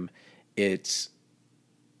study on him, it's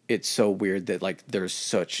so weird that, like, there's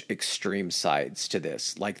such extreme sides to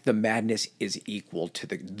this. Like, the madness is equal to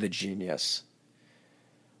the genius.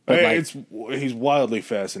 But, like, he's wildly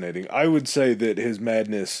fascinating. I would say that his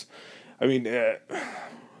madness, I mean,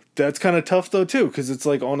 that's kind of tough though too, because it's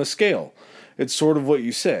like on a scale. It's sort of what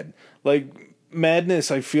you said. Like,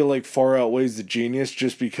 madness, I feel like far outweighs the genius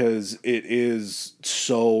just because it is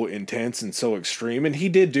so intense and so extreme. And he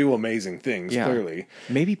did do amazing things, clearly.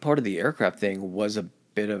 Maybe part of the aircraft thing was a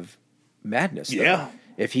bit of madness, though. Yeah.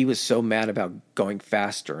 If he was so mad about going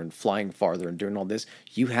faster and flying farther and doing all this,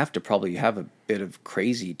 you have to probably have a bit of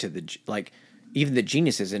crazy to the, like, even the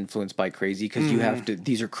genius is influenced by crazy because you have to,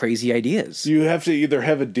 these are crazy ideas. You have to either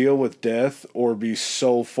have a deal with death or be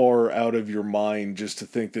so far out of your mind just to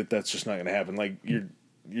think that that's just not going to happen. Like,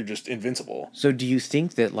 you're just invincible. So do you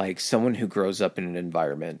think that, like, someone who grows up in an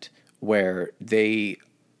environment where they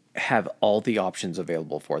have all the options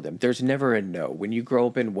available for them, there's never a no. When you grow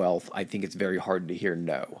up in wealth, I think it's very hard to hear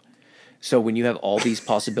no. So when you have all these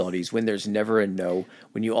possibilities, when there's never a no,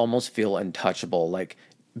 when you almost feel untouchable, like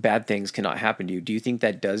bad things cannot happen to you, do you think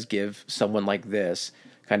that does give someone like this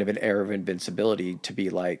kind of an air of invincibility to be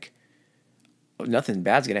like, nothing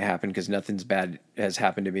bad's going to happen because nothing's bad has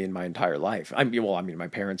happened to me in my entire life? I mean, my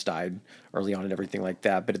parents died early on and everything like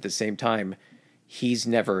that, but at the same time, he's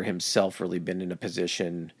never himself really been in a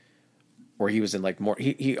position where he was in like more,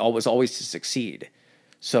 he was always to succeed.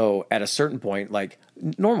 So at a certain point, like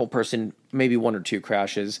normal person, maybe one or two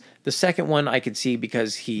crashes. The second one I could see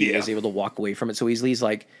because he is able to walk away from it so easily. He's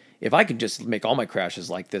like, if I could just make all my crashes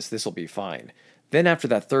like this will be fine. Then after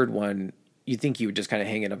that third one, you think you would just kind of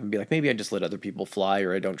hang it up and be like, maybe I just let other people fly,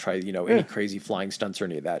 or I don't try, any crazy flying stunts or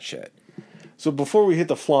any of that shit. So before we hit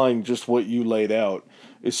the flying, just what you laid out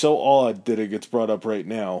is so odd that it gets brought up right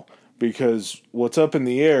now, because what's up in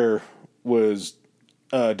the air was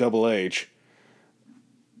Double H.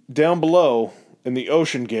 Down below in the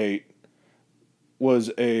Ocean Gate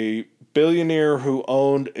was a billionaire who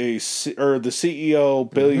owned the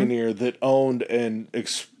CEO billionaire that owned an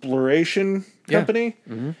exploration company.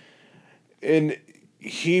 Mm-hmm. And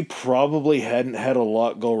he probably hadn't had a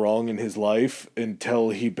lot go wrong in his life until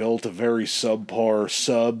he built a very subpar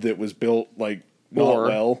sub that was built like not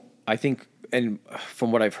well. I think, and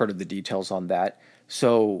from what I've heard of the details on that,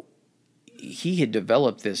 so he had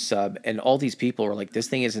developed this sub, and all these people are like, this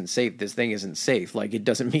thing isn't safe, this thing isn't safe. Like, it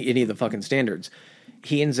doesn't meet any of the fucking standards.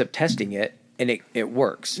 He ends up testing it, and it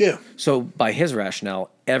works. Yeah. So by his rationale,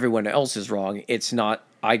 everyone else is wrong. It's not,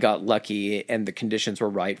 I got lucky, and the conditions were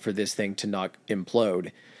right for this thing to not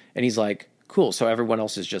implode. And he's like, cool, so everyone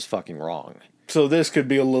else is just fucking wrong. So this could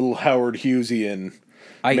be a little Howard Hughesian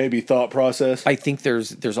maybe thought process. I think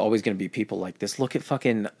there's always going to be people like this. Look at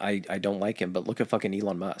fucking, I don't like him, but look at fucking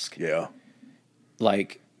Elon Musk. Yeah.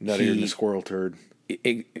 Like, nuttier than a squirrel turd.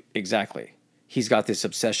 Exactly. He's got this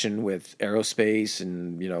obsession with aerospace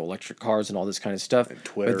and, electric cars and all this kind of stuff. And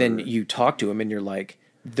Twitter. But then you talk to him and you're like,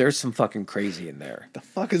 there's some fucking crazy in there. The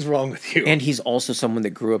fuck is wrong with you? And he's also someone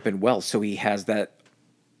that grew up in wealth, so he has that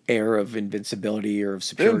air of invincibility or of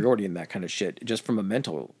superiority and that kind of shit, just from a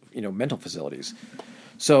mental facilities.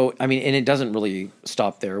 So, I mean, and it doesn't really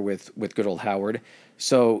stop there with good old Howard.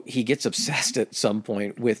 So he gets obsessed at some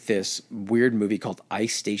point with this weird movie called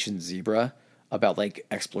Ice Station Zebra about like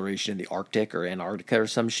exploration in the Arctic or Antarctica or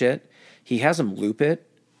some shit. He has him loop it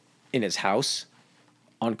in his house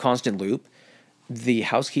on constant loop. The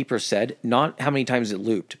housekeeper said not how many times it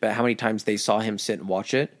looped, but how many times they saw him sit and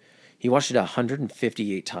watch it. He watched it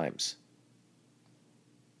 158 times.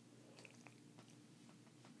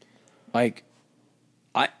 Like,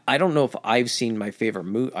 I don't know if I've seen my favorite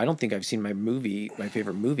movie. I don't think I've seen my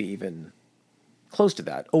favorite movie even close to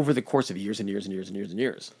that over the course of years and years and years and years and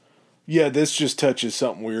years. Yeah, this just touches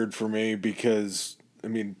something weird for me because, I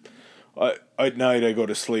mean, at night I go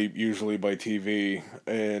to sleep usually by TV,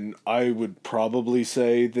 and I would probably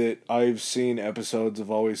say that I've seen episodes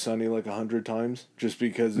of Always Sunny like 100 times just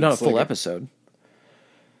because it's not a full episode.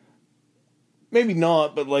 Maybe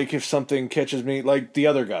not, but like if something catches me, like the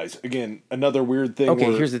other guys. Again, another weird thing. Okay,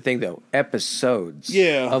 here's the thing though. Episodes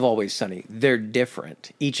of Always Sunny, they're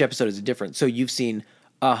different. Each episode is different. So you've seen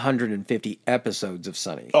 150 episodes of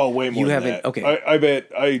Sunny. Oh, way more than that. Okay. I bet.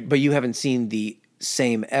 But you haven't seen the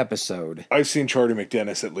same episode. I've seen Charlie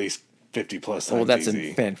McDennis at least 50 plus times. Well, that's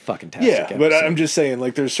easy. a fan-fucking-tastic Yeah, episode. but I'm just saying,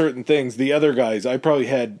 like, there's certain things. The other guys, I probably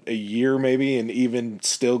had a year maybe, and even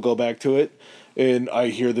still go back to it, and I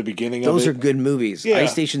hear the beginning of it. Those are good movies. Yeah.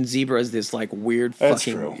 Ice Station Zebra is this, like, weird That's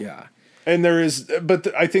fucking... true. Yeah. And there is,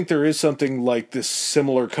 but I think there is something like this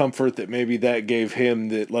similar comfort that maybe that gave him,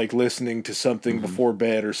 that, like, listening to something before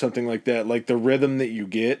bed or something like that, like the rhythm that you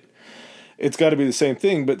get. It's got to be the same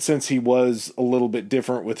thing, but since he was a little bit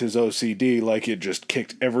different with his OCD, like, it just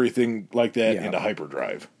kicked everything like that into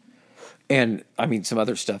hyperdrive. And, I mean, some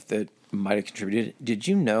other stuff that might have contributed. Did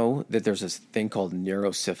you know that there's this thing called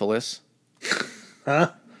neurosyphilis?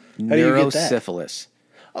 Huh? How Neurosyphilis.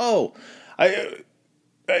 Oh,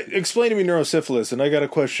 explain to me neurosyphilis, and I got a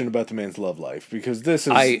question about the man's love life, because this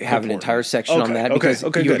is I have an entire section on that, because I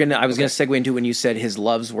was going to segue into when you said his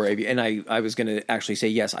loves were aviation, and I was going to actually say,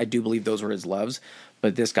 yes, I do believe those were his loves,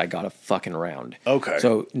 but this guy got a fucking round. Okay.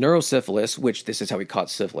 So neurosyphilis, which this is how he caught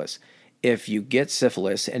syphilis. If you get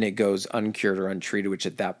syphilis and it goes uncured or untreated, which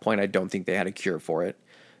at that point I don't think they had a cure for it,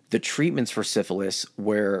 the treatments for syphilis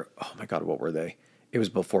were, oh my God, what were they? It was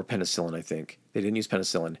before penicillin, I think. They didn't use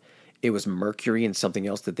penicillin. It was mercury and something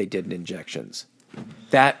else that they did in injections.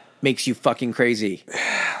 That makes you fucking crazy.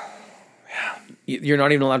 You're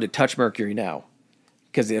not even allowed to touch mercury now,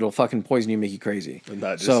 because it'll fucking poison you and make you crazy. And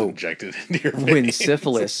not just inject it into your veins. When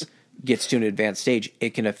syphilis gets to an advanced stage,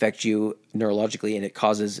 it can affect you neurologically, and it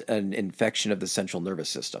causes an infection of the central nervous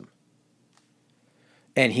system.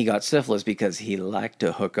 And he got syphilis because he liked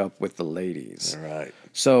to hook up with the ladies. All right.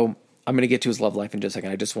 So I'm going to get to his love life in just a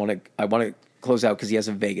second. I want to close out because he has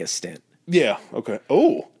a Vegas stint. Yeah. Okay.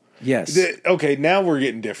 Oh. Yes. Okay. Now we're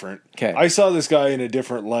getting different. Okay. I saw this guy in a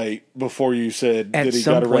different light before you said that he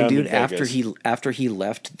got around in Vegas. After he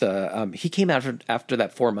left the, he came out after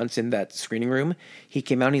that 4 months in that screening room. He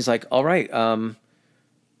came out and he's like, "All right, I'm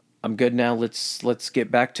good now. Let's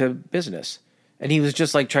get back to business." And he was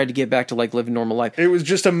just like tried to get back to like living normal life. It was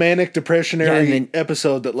just a manic depressionary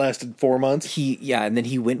episode that lasted 4 months. And then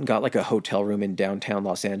he went and got like a hotel room in downtown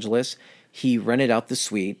Los Angeles. He rented out the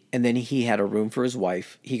suite, and then he had a room for his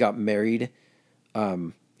wife. He got married.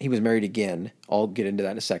 He was married again. I'll get into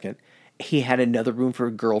that in a second. He had another room for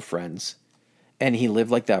girlfriends, and he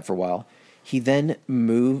lived like that for a while. He then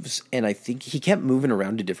moves, and I think he kept moving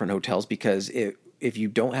around to different hotels because if you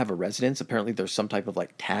don't have a residence, apparently there's some type of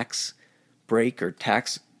like tax break or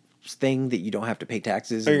tax thing that you don't have to pay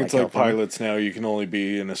taxes. I think it's like pilots now. You can only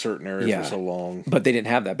be in a certain area for so long. But they didn't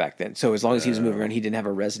have that back then. So as long as he was moving around, he didn't have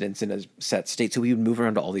a residence in a set state. So he would move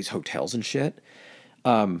around to all these hotels and shit.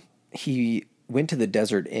 He went to the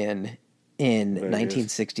Desert Inn in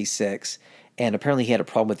 1966, and apparently he had a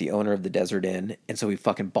problem with the owner of the Desert Inn, and so he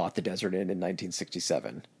fucking bought the Desert Inn in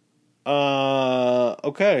 1967.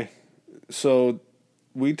 Okay. So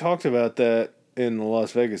we talked about that in the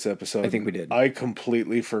Las Vegas episode. I think we did. I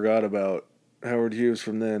completely forgot about Howard Hughes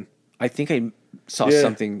from then. I think I saw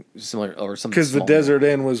something similar or something. Because the Desert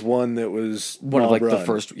Inn was one that was one of like the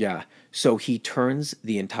first. Yeah. So he turns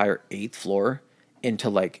the entire 8th floor into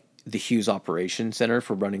like the Hughes Operation Center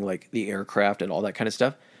for running like the aircraft and all that kind of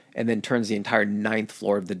stuff, and then turns the entire 9th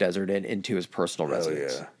floor of the Desert Inn into his personal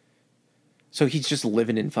residence. Yeah. So he's just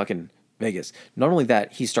living in fucking Vegas. Not only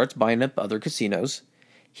that, he starts buying up other casinos.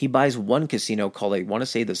 He buys one casino called, I want to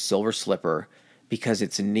say, the Silver Slipper, because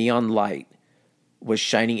its neon light was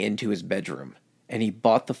shining into his bedroom. And he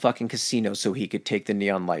bought the fucking casino so he could take the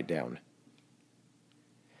neon light down.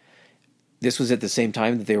 This was at the same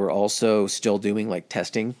time that they were also still doing like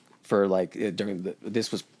testing for like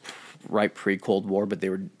this was right pre-Cold War, but they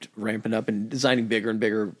were ramping up and designing bigger and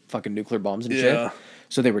bigger fucking nuclear bombs and shit.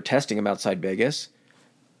 So they were testing them outside Vegas.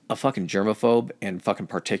 A fucking germaphobe and fucking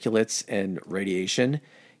particulates and radiation.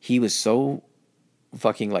 He was so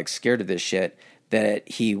fucking like scared of this shit that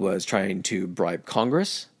he was trying to bribe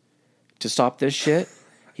Congress to stop this shit.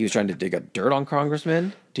 He was trying to dig up dirt on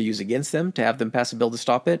congressmen to use against them, to have them pass a bill to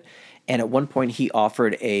stop it. And at one point he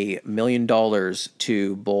offered $1 million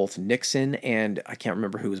to both Nixon and I can't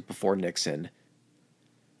remember who was before Nixon.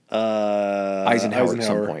 Eisenhower at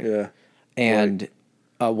some point. Yeah. And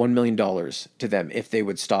 $1 million to them if they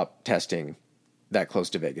would stop testing that close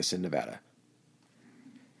to Vegas in Nevada.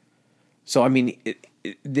 So, I mean,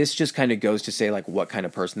 this just kind of goes to say, like, what kind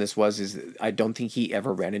of person this was. Is I don't think he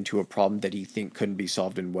ever ran into a problem that he couldn't be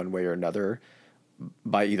solved in one way or another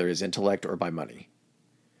by either his intellect or by money.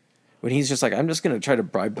 When he's just like, I'm just going to try to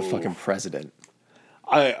bribe the fucking president.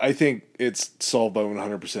 I think it's solved by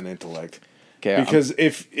 100% intellect. Okay, because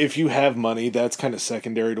if you have money, that's kind of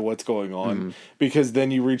secondary to what's going on. Because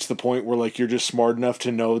then you reach the point where like you're just smart enough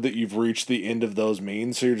to know that you've reached the end of those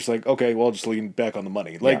means. So you're just like, okay, well, I'll just lean back on the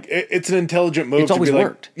money. Like it's an intelligent move. It's always to be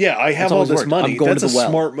worked. Like, yeah, I have all this money. That's a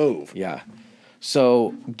smart move. Yeah.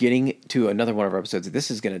 So getting to another one of our episodes, this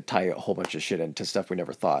is going to tie a whole bunch of shit into stuff we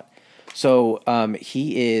never thought. So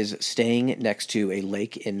he is staying next to a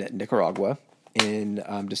lake in Nicaragua in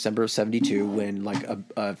December of 72 when like a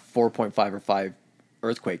 4.5 or 5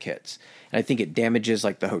 earthquake hits. And I think it damages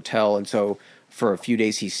like the hotel. And so for a few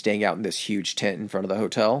days, he's staying out in this huge tent in front of the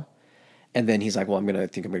hotel. And then he's like, well, I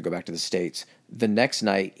think I'm going to go back to the States. The next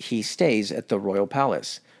night, he stays at the Royal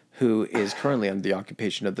Palace, who is currently under the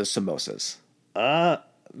occupation of the Somosas.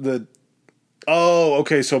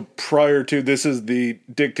 Okay. So prior to this is the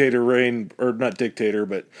dictator reign, or not dictator,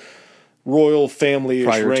 but royal family-ish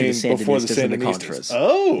reign before the Sandinistas.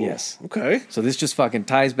 Oh, yes. Okay. So this just fucking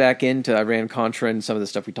ties back into Iran-Contra and some of the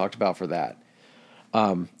stuff we talked about for that.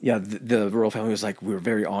 The royal family was like, we were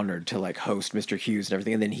very honored to like host Mr. Hughes and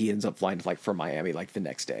everything, and then he ends up flying to like for Miami like the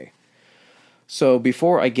next day. So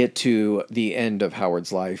before I get to the end of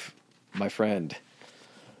Howard's life, my friend,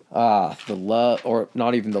 the love, or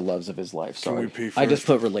not even the loves of his life. Sorry, I just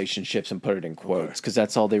put relationships and put it in quotes because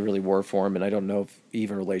that's all they really were for him, and I don't know if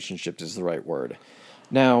even relationships is the right word.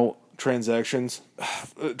 Now, transactions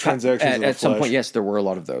at some point, yes, there were a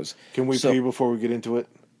lot of those. Can we pee before we get into it?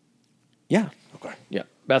 Yeah. Okay. Yeah.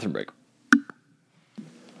 Bathroom break.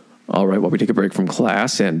 All right. While we take a break from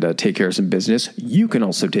class and take care of some business, you can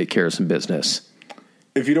also take care of some business.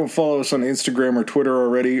 If you don't follow us on Instagram or Twitter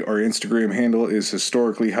already, our Instagram handle is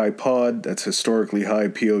Historically High Pod. That's Historically High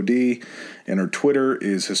POD. And our Twitter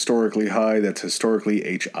is Historically High. That's Historically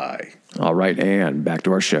HI. All right. And back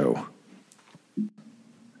to our show.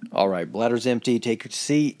 All right. Bladder's empty. Take your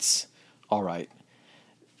seats. All right.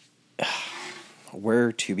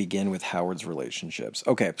 Where to begin with Howard's relationships?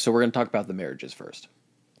 Okay. So we're going to talk about the marriages first.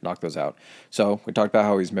 Knock those out. So we talked about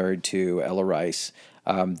how he's married to Ella Rice.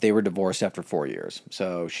 They were divorced after 4 years.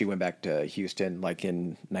 So she went back to Houston like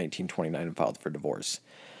in 1929 and filed for divorce.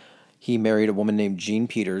 He married a woman named Jean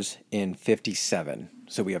Peters in 57.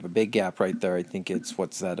 So we have a big gap right there. I think it's, a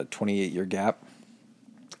 28-year gap.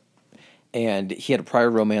 And he had a prior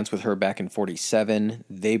romance with her back in 47.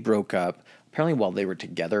 They broke up. Apparently while they were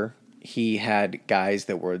together, he had guys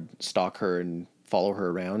that would stalk her and follow her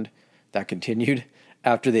around. That continued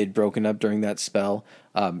after they'd broken up during that spell.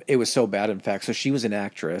 It was so bad, in fact. So she was an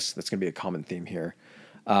actress. That's going to be a common theme here.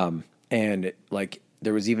 And like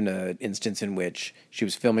there was even an instance in which she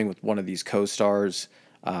was filming with one of these co-stars.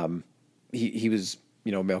 He was,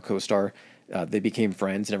 a male co-star. They became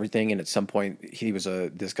friends and everything. And at some point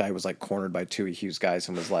this guy was like cornered by two Hughes guys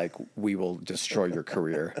and was like, we will destroy your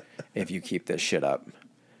career if you keep this shit up.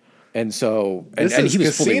 And so, and he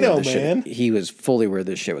was fully aware of this shit. He was fully aware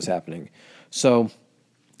this shit was happening. So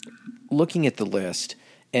looking at the list,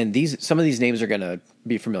 and some of these names are going to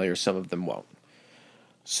be familiar, some of them won't.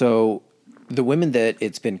 So the women that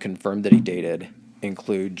it's been confirmed that he dated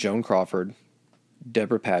include Joan Crawford,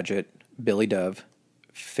 Deborah Paget, Billy Dove,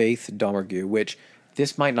 Faith Domergue, which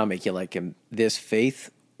this might not make you like him. This Faith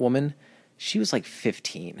woman, she was like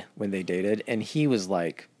 15 when they dated, and he was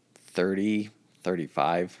like 30,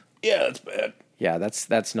 35. Yeah, that's bad. Yeah,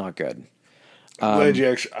 that's not good.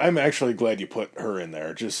 I'm actually glad you put her in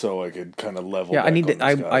there, just so I could kind of level. Yeah,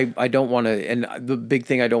 I don't want to, and the big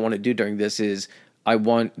thing I don't want to do during this is I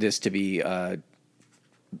want this to be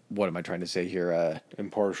what am I trying to say here?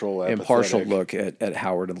 Impartial look at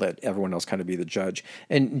Howard and let everyone else kind of be the judge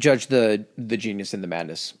and judge the genius and the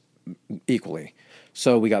madness equally.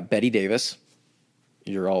 So we got Betty Davis.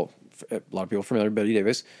 A lot of people familiar with Betty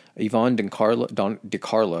Davis. Yvonne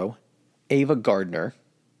DiCarlo, Ava Gardner.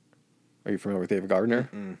 Are you familiar with Ava Gardner?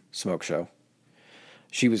 Mm-mm. Smoke Show.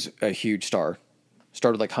 She was a huge star.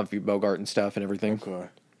 Started like Humphrey Bogart and stuff and everything. Okay.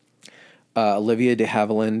 Olivia de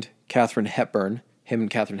Havilland, Katharine Hepburn. Him and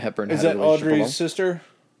Katharine Hepburn had a relationship. Is that Audrey's sister?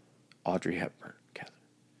 Audrey Hepburn. Katharine.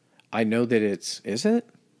 I know that it's... Is it?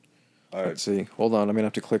 Let's see. Hold on. I'm going to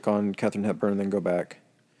have to click on Katharine Hepburn and then go back.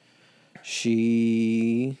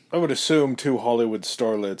 I would assume two Hollywood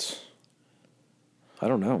starlets. I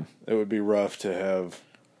don't know. It would be rough to have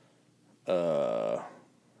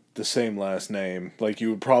the same last name. Like,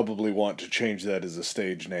 you would probably want to change that as a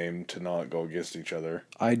stage name to not go against each other.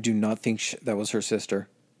 I do not think that was her sister.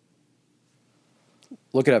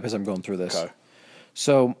 Look it up as I'm going through this. Okay.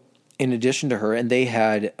 So, in addition to her, and they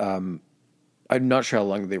had, I'm not sure how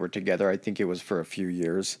long they were together. I think it was for a few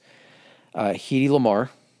years. Hedy Lamarr.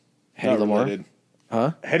 Not related.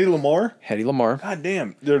 Huh? Hedy Lamarr? Hedy Lamarr. God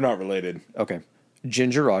damn. They're not related. Okay.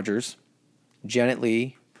 Ginger Rogers. Janet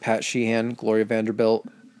Leigh, Pat Sheehan, Gloria Vanderbilt.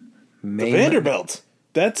 The Vanderbilt.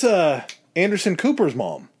 That's Anderson Cooper's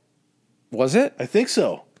mom. Was it? I think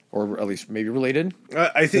so. Or at least maybe related?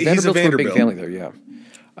 I think he's a Vanderbilt. Were a big family there, yeah.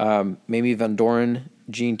 Mamie Van Doren,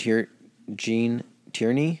 Jean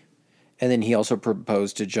Tierney, and then he also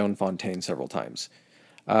proposed to Joan Fontaine several times.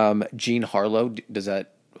 Jean Harlow, does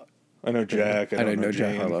that... I know Jack. I know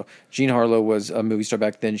Jack Harlow. Jean Harlow was a movie star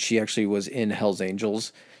back then. She actually was in Hell's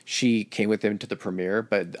Angels. She came with him to the premiere,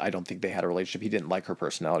 but I don't think they had a relationship. He didn't like her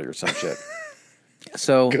personality or some shit.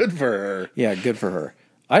 So good for her. Yeah, good for her.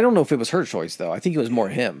 I don't know if it was her choice though. I think it was more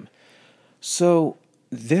him. So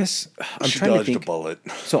this, She dodged a bullet.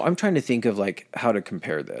 So I'm trying to think of like how to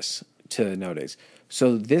compare this to nowadays.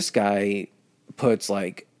 So this guy puts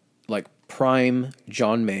like prime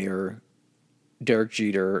John Mayer, Derek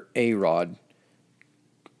Jeter, A-Rod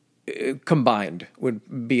combined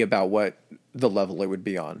would be about what the level it would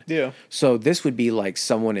be on. Yeah. So this would be like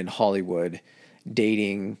someone in Hollywood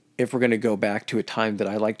dating, if we're going to go back to a time that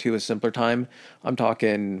I like to, a simpler time, I'm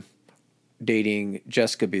talking dating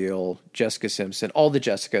Jessica Biel, Jessica Simpson, all the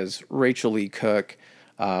Jessicas, Rachel Lee Cook,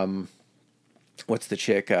 what's the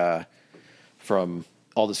chick from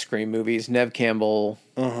all the Scream movies, Neve Campbell,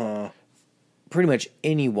 pretty much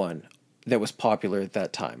anyone that was popular at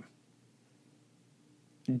that time.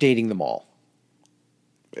 Dating them all.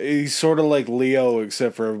 He's sort of like Leo,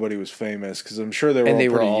 except for everybody was famous, because I'm sure they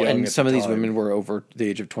were all pretty young. And some of these women were over the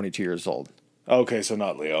age of 22 years old. Okay, so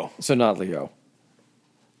not Leo.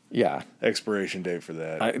 Yeah. Expiration date for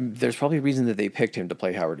that. There's probably a reason that they picked him to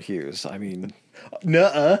play Howard Hughes. I mean...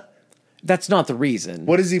 Nuh-uh. That's not the reason.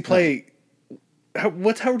 What does he play? No.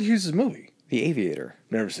 What's Howard Hughes' movie? The Aviator.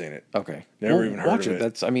 Never seen it. Okay. Never even heard watch of it.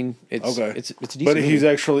 That's, I mean, it's okay. It's a decent But movie. he's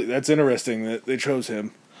actually, that's interesting that they chose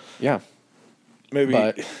him. Yeah.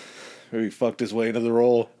 Maybe he fucked his way into the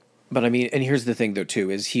role. But I mean, and here's the thing though too,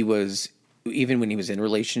 is he was, even when he was in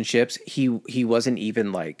relationships, he wasn't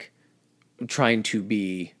even like trying to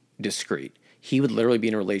be discreet. He would literally be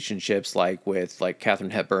in relationships like with like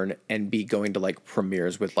Katharine Hepburn and be going to like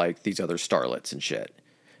premieres with like these other starlets and shit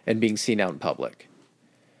and being seen out in public.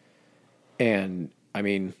 And I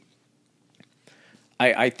mean,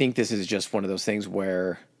 I think this is just one of those things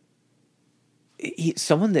where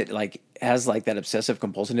someone that like has like that obsessive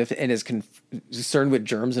compulsiveness and is concerned with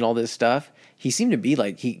germs and all this stuff, he seemed to be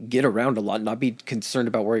like, he get around a lot and not be concerned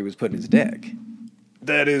about where he was putting his dick.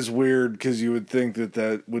 That is weird, because you would think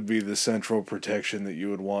that would be the central protection that you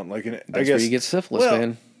would want. Like, That's where you get syphilis,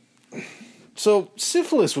 man. So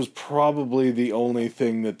syphilis was probably the only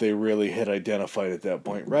thing that they really had identified at that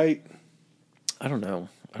point, right? I don't know.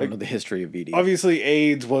 I don't know the history of VD. Obviously,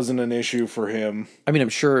 AIDS wasn't an issue for him. I mean, I'm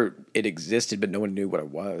sure it existed, but no one knew what it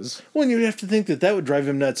was. Well, and you'd have to think that would drive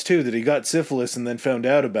him nuts, too, that he got syphilis and then found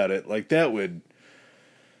out about it. Like, that would...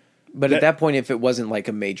 But at that point, if it wasn't like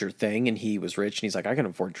a major thing and he was rich and he's like, I can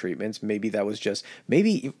afford treatments, maybe that was just...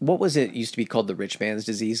 Maybe, what was it used to be called the rich man's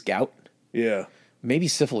disease? Gout? Yeah. Maybe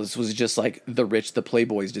syphilis was just like the rich, the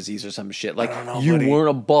playboy's disease or some shit. Like, you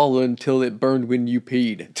weren't a baller until it burned when you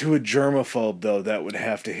peed. To a germaphobe, though, that would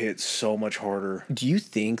have to hit so much harder. Do you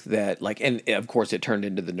think that, like, and of course it turned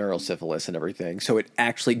into the neurosyphilis and everything, so it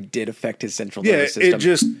actually did affect his central nervous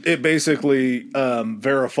system? It basically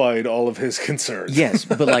verified all of his concerns. Yes,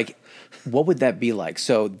 but like, what would that be like?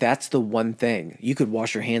 So that's the one thing. You could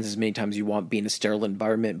wash your hands as many times as you want, be in a sterile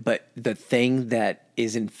environment, but the thing that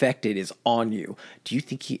is infected is on you. Do you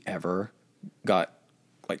think he ever got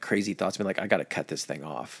like crazy thoughts? Being like, I got to cut this thing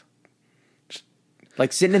off.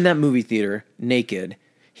 Like sitting in that movie theater naked,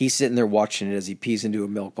 he's sitting there watching it as he pees into a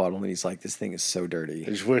milk bottle, and he's like, this thing is so dirty. I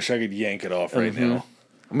just wish I could yank it off right now.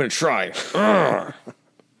 I'm going to try.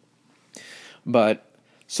 But,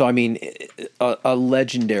 so I mean, a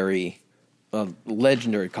legendary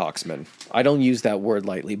cocksman. I don't use that word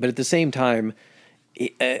lightly, but at the same time,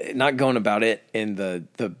 not going about it in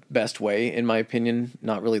the best way, in my opinion.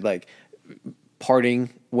 Not really like parting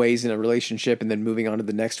ways in a relationship and then moving on to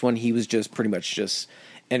the next one. He was just pretty much just...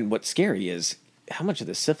 And what's scary is, how much of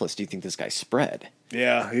the syphilis do you think this guy spread?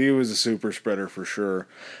 Yeah, he was a super spreader for sure.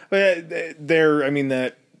 But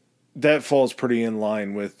that falls pretty in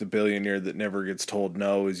line with the billionaire that never gets told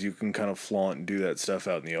no, is you can kind of flaunt and do that stuff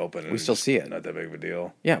out in the open. We still see it. Not that big of a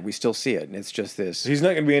deal. Yeah, we still see it, and it's just this... He's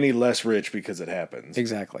not going to be any less rich because it happens.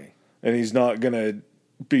 Exactly. And he's not going to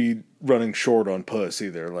be running short on puss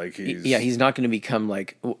either. Like he's not going to become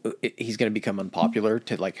like... He's going to become unpopular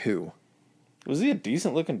to like who? Was he a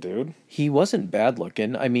decent looking dude? He wasn't bad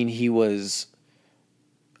looking. I mean, he was...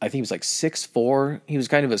 I think he was like 6'4". He was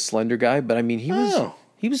kind of a slender guy, but I mean, he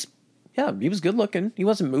was Yeah, he was good looking. He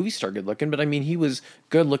wasn't movie star good looking, but I mean, he was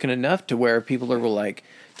good looking enough to where people were like,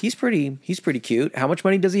 he's pretty cute. How much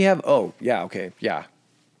money does he have? Oh, yeah, okay, yeah.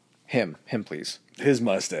 Him, please. His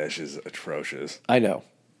mustache is atrocious. I know.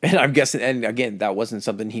 And I'm guessing, and again, that wasn't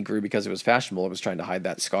something he grew because it was fashionable. It was trying to hide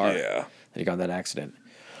that scar. Yeah. That he got in that accident.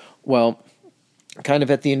 Well, kind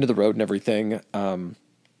of at the end of the road and everything,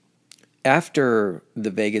 after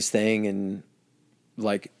the Vegas thing and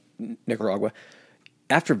like Nicaragua,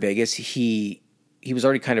 after Vegas, he was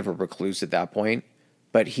already kind of a recluse at that point,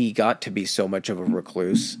 but he got to be so much of a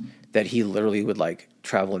recluse that he literally would like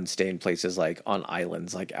travel and stay in places like on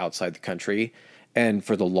islands, like outside the country. And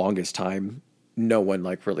for the longest time, no one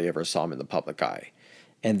like really ever saw him in the public eye.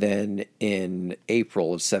 And then in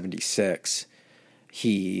April of 76,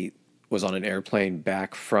 he was on an airplane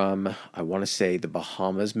back from, I want to say the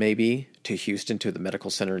Bahamas maybe, to Houston, to the medical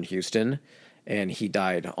center in Houston. And he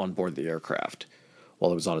died on board the aircraft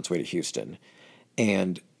while it was on its way to Houston.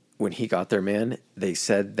 And when he got there, man, they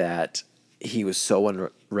said that he was so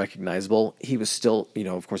unrecognizable. He was still,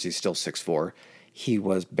 of course, he's still 6'4". He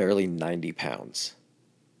was barely 90 pounds.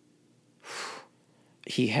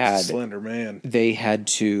 He had... Slender man. They had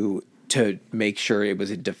to make sure it was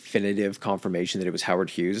a definitive confirmation that it was Howard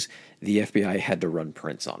Hughes, the FBI had to run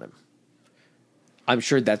prints on him. I'm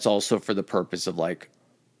sure that's also for the purpose of, like,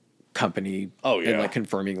 company and like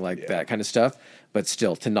confirming that kind of stuff, but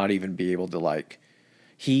still to not even be able to like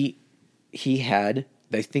he had,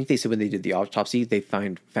 I think they said when they did the autopsy they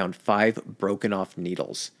found 5 broken off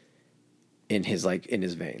needles in his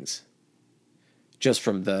veins, just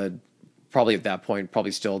from the probably at that point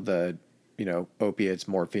probably still the opiates,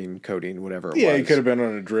 morphine, codeine, whatever it was. He could have been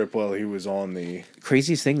on a drip while he was on the...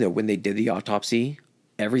 Craziest thing though, when they did the autopsy,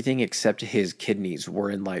 everything except his kidneys were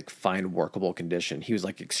in like fine workable condition. He was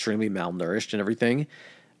like extremely malnourished and everything.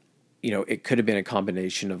 It could have been a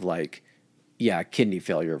combination of like, kidney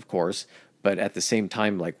failure, of course, but at the same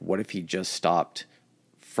time, like, what if he just stopped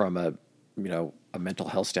from a mental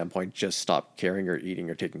health standpoint, just stopped caring or eating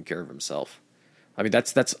or taking care of himself? I mean,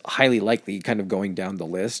 that's highly likely, kind of going down the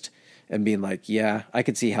list and being like, yeah, I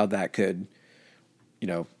could see how that could,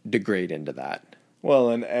 degrade into that.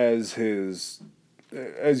 Well, and as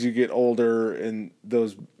you get older and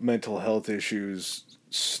those mental health issues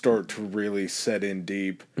start to really set in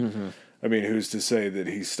deep, I mean, who's to say that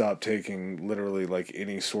he stopped taking literally like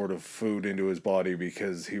any sort of food into his body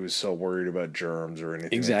because he was so worried about germs or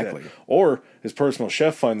anything exactly. like that. Or his personal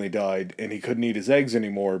chef finally died and he couldn't eat his eggs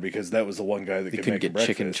anymore because that was the one guy that could make get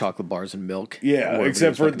breakfast. Chicken, chocolate bars, and milk. Yeah,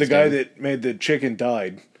 except for the guy that made the chicken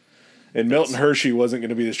died. And Milton Hershey wasn't going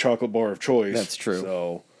to be his chocolate bar of choice. That's true.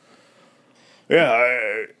 So,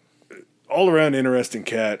 yeah, all around interesting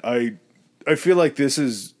cat. I feel like this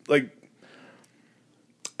is like,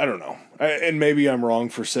 I don't know. And maybe I'm wrong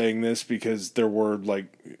for saying this because there were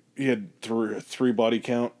like, he had three body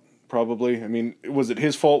count probably. I mean, was it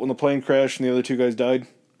his fault when the plane crashed and the other 2 guys died?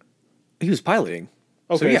 He was piloting.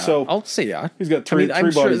 Okay, so I'll say yeah. He's got three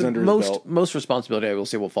bodies under his belt. Most responsibility, I will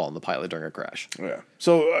say, will fall on the pilot during a crash. Yeah.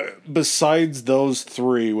 So besides those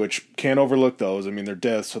 3, which can't overlook those, I mean, they're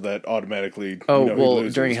deaths, so that automatically...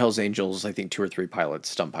 during Hell's Angels, I think 2 or 3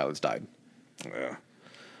 stunt pilots died. Yeah.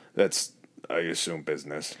 That's, I assume,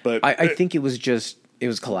 business. But I think it was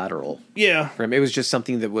collateral. Yeah. For him. It was just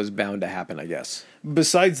something that was bound to happen, I guess.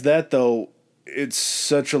 Besides that, though, it's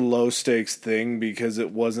such a low-stakes thing because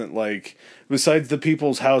it wasn't like... Besides the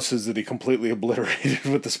people's houses that he completely obliterated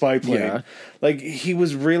with the spy plane, like, he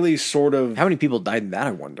was really sort of... How many people died in that,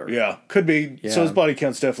 I wonder? Yeah, could be. Yeah. So his body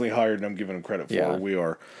count's definitely higher than I'm giving him credit for. We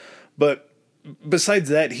are. But besides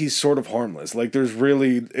that, he's sort of harmless. Like,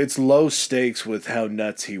 it's low stakes with how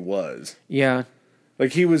nuts he was. Yeah.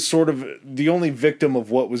 Like, he was sort of the only victim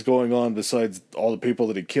of what was going on besides all the people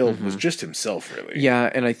that he killed was just himself, really.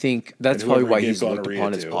 Yeah, and I think that's probably why he's looked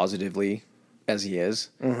upon as positively as he is,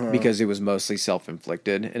 because it was mostly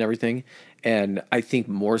self-inflicted and everything. And I think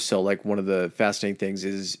more so, like, one of the fascinating things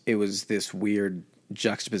is it was this weird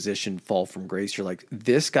juxtaposition, fall from grace. You're like,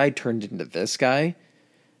 this guy turned into this guy, and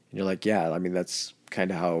you're like, yeah, I mean, that's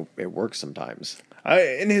kind of how it works sometimes.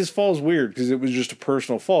 And his fall's weird because it was just a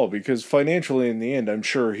personal fall, because financially in the end, I'm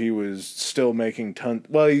sure he was still making tons.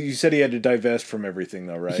 Well, you said he had to divest from everything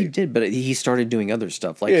though, right? He did, but he started doing other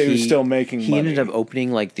stuff. Like, he was still making money. He ended up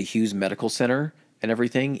opening like the Hughes Medical Center and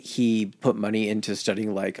everything. He put money into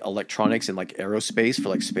studying like electronics and like aerospace for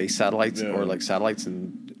like space satellites or like satellites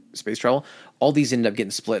and space travel. All these ended up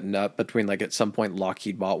getting split up between, like, at some point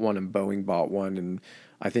Lockheed bought one and Boeing bought one, and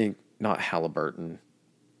I think not Halliburton.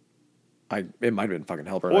 It might have been fucking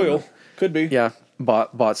Halliburton. Oil. Could be. Yeah.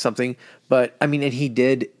 Bought something. But I mean, and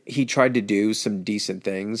he tried to do some decent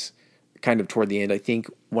things, kind of toward the end, I think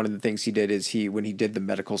one of the things he did is when he did the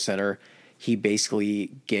medical center, he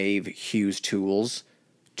basically gave Hughes tools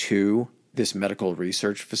to this medical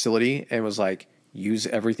research facility and was like, use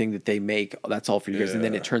everything that they make. That's all for you guys. And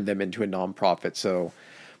then it turned them into a nonprofit. So,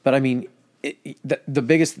 but I mean,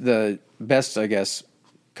 the best, I guess,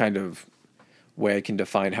 kind of way I can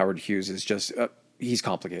define Howard Hughes is just, he's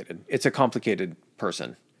complicated. It's a complicated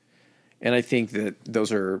person. And I think that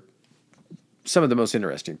those are some of the most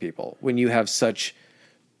interesting people when you have such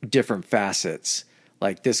different facets.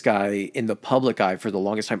 Like this guy in the public eye for the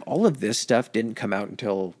longest time, all of this stuff didn't come out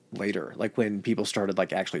until later. Like when people started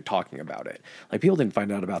like actually talking about it, like people didn't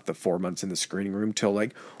find out about the 4 months in the screening room till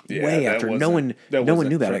like way after. No one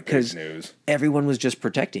knew about it because everyone was just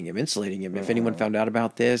protecting him, insulating him. If anyone found out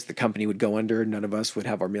about this, the company would go under. None of us would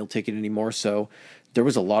have our meal ticket anymore. So there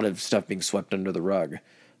was a lot of stuff being swept under the rug.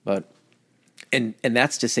 But and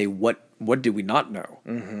that's to say, what do we not know?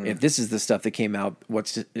 If this is the stuff that came out,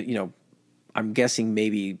 I'm guessing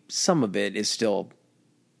maybe some of it is still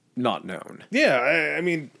not known. Yeah, I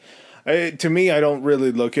mean, to me, I don't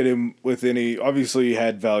really look at him with any. Obviously, he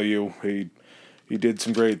had value. He did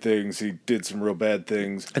some great things. He did some real bad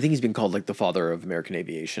things. I think he's been called like the father of American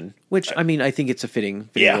aviation, which I mean, I think it's a fitting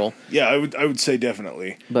role. Yeah, I would say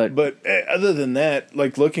definitely. But other than that,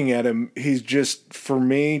 like looking at him, he's just, for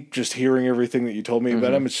me, just hearing everything that you told me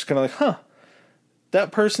about him, it's just kind of like, huh.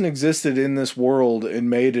 That person existed in this world and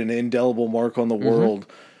made an indelible mark on the world.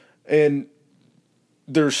 And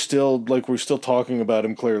there's still, like, we're still talking about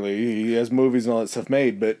him clearly. He has movies and all that stuff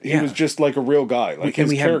made, but he was just like a real guy. Like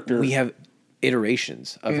his character. We have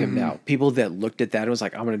iterations of him now. People that looked at that and was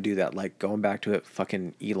like, I'm going to do that. Like going back to it,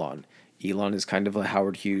 fucking Elon. Elon is kind of a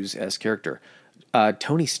Howard Hughes-esque character.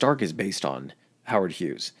 Tony Stark is based on Howard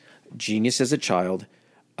Hughes. Genius as a child.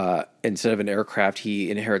 Instead of an aircraft, he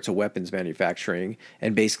inherits a weapons manufacturing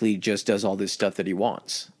and basically just does all this stuff that he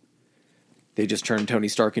wants. They just turned Tony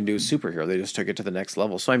Stark into a superhero. They just took it to the next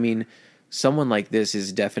level. So, I mean, someone like this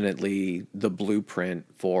is definitely the blueprint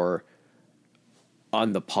for,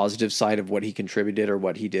 on the positive side of what he contributed or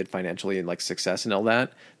what he did financially and like success and all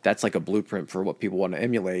that. That's like a blueprint for what people want to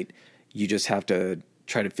emulate. You just have to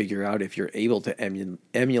try to figure out if you're able to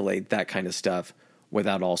emulate that kind of stuff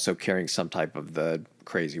without also carrying some type of the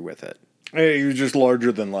crazy with it. Hey, you're just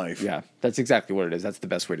larger than life. Yeah, that's exactly what it is. That's the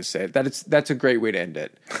best way to say it. That's a great way to end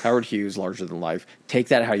it. Howard Hughes, larger than life. Take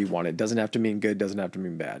that how you want it. Doesn't have to mean good, doesn't have to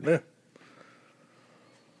mean bad. Yeah.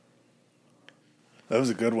 That was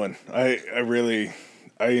a good one. I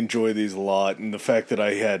enjoy these a lot, and the fact that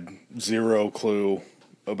I had zero clue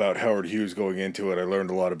about Howard Hughes going into it, I learned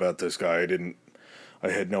a lot about this guy. I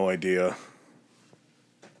had no idea.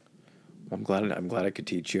 I'm glad I could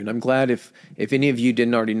teach you. And I'm glad if any of you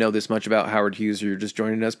didn't already know this much about Howard Hughes or you're just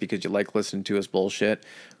joining us because you like listening to us bullshit,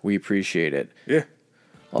 we appreciate it. Yeah.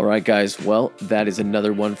 All right, guys. Well, that is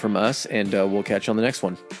another one from us, and we'll catch you on the next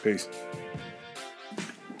one. Peace.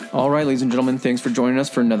 All right, ladies and gentlemen, thanks for joining us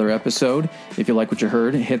for another episode. If you like what you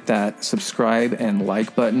heard, hit that subscribe and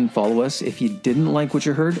like button. Follow us. If you didn't like what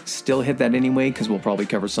you heard, still hit that anyway because we'll probably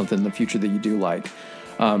cover something in the future that you do like.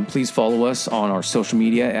 Please follow us on our social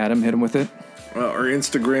media. Adam, hit him with it. Our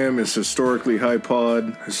Instagram is Historically High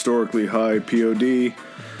Pod, Historically High POD,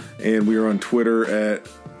 and we are on Twitter at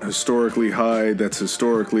Historically High. That's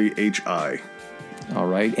Historically HI. All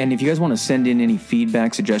right. And if you guys want to send in any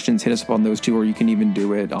feedback, suggestions, hit us up on those two, or you can even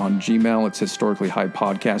do it on Gmail. It's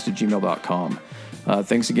historicallyhighpodcast@gmail.com.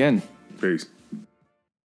 Thanks again. Peace.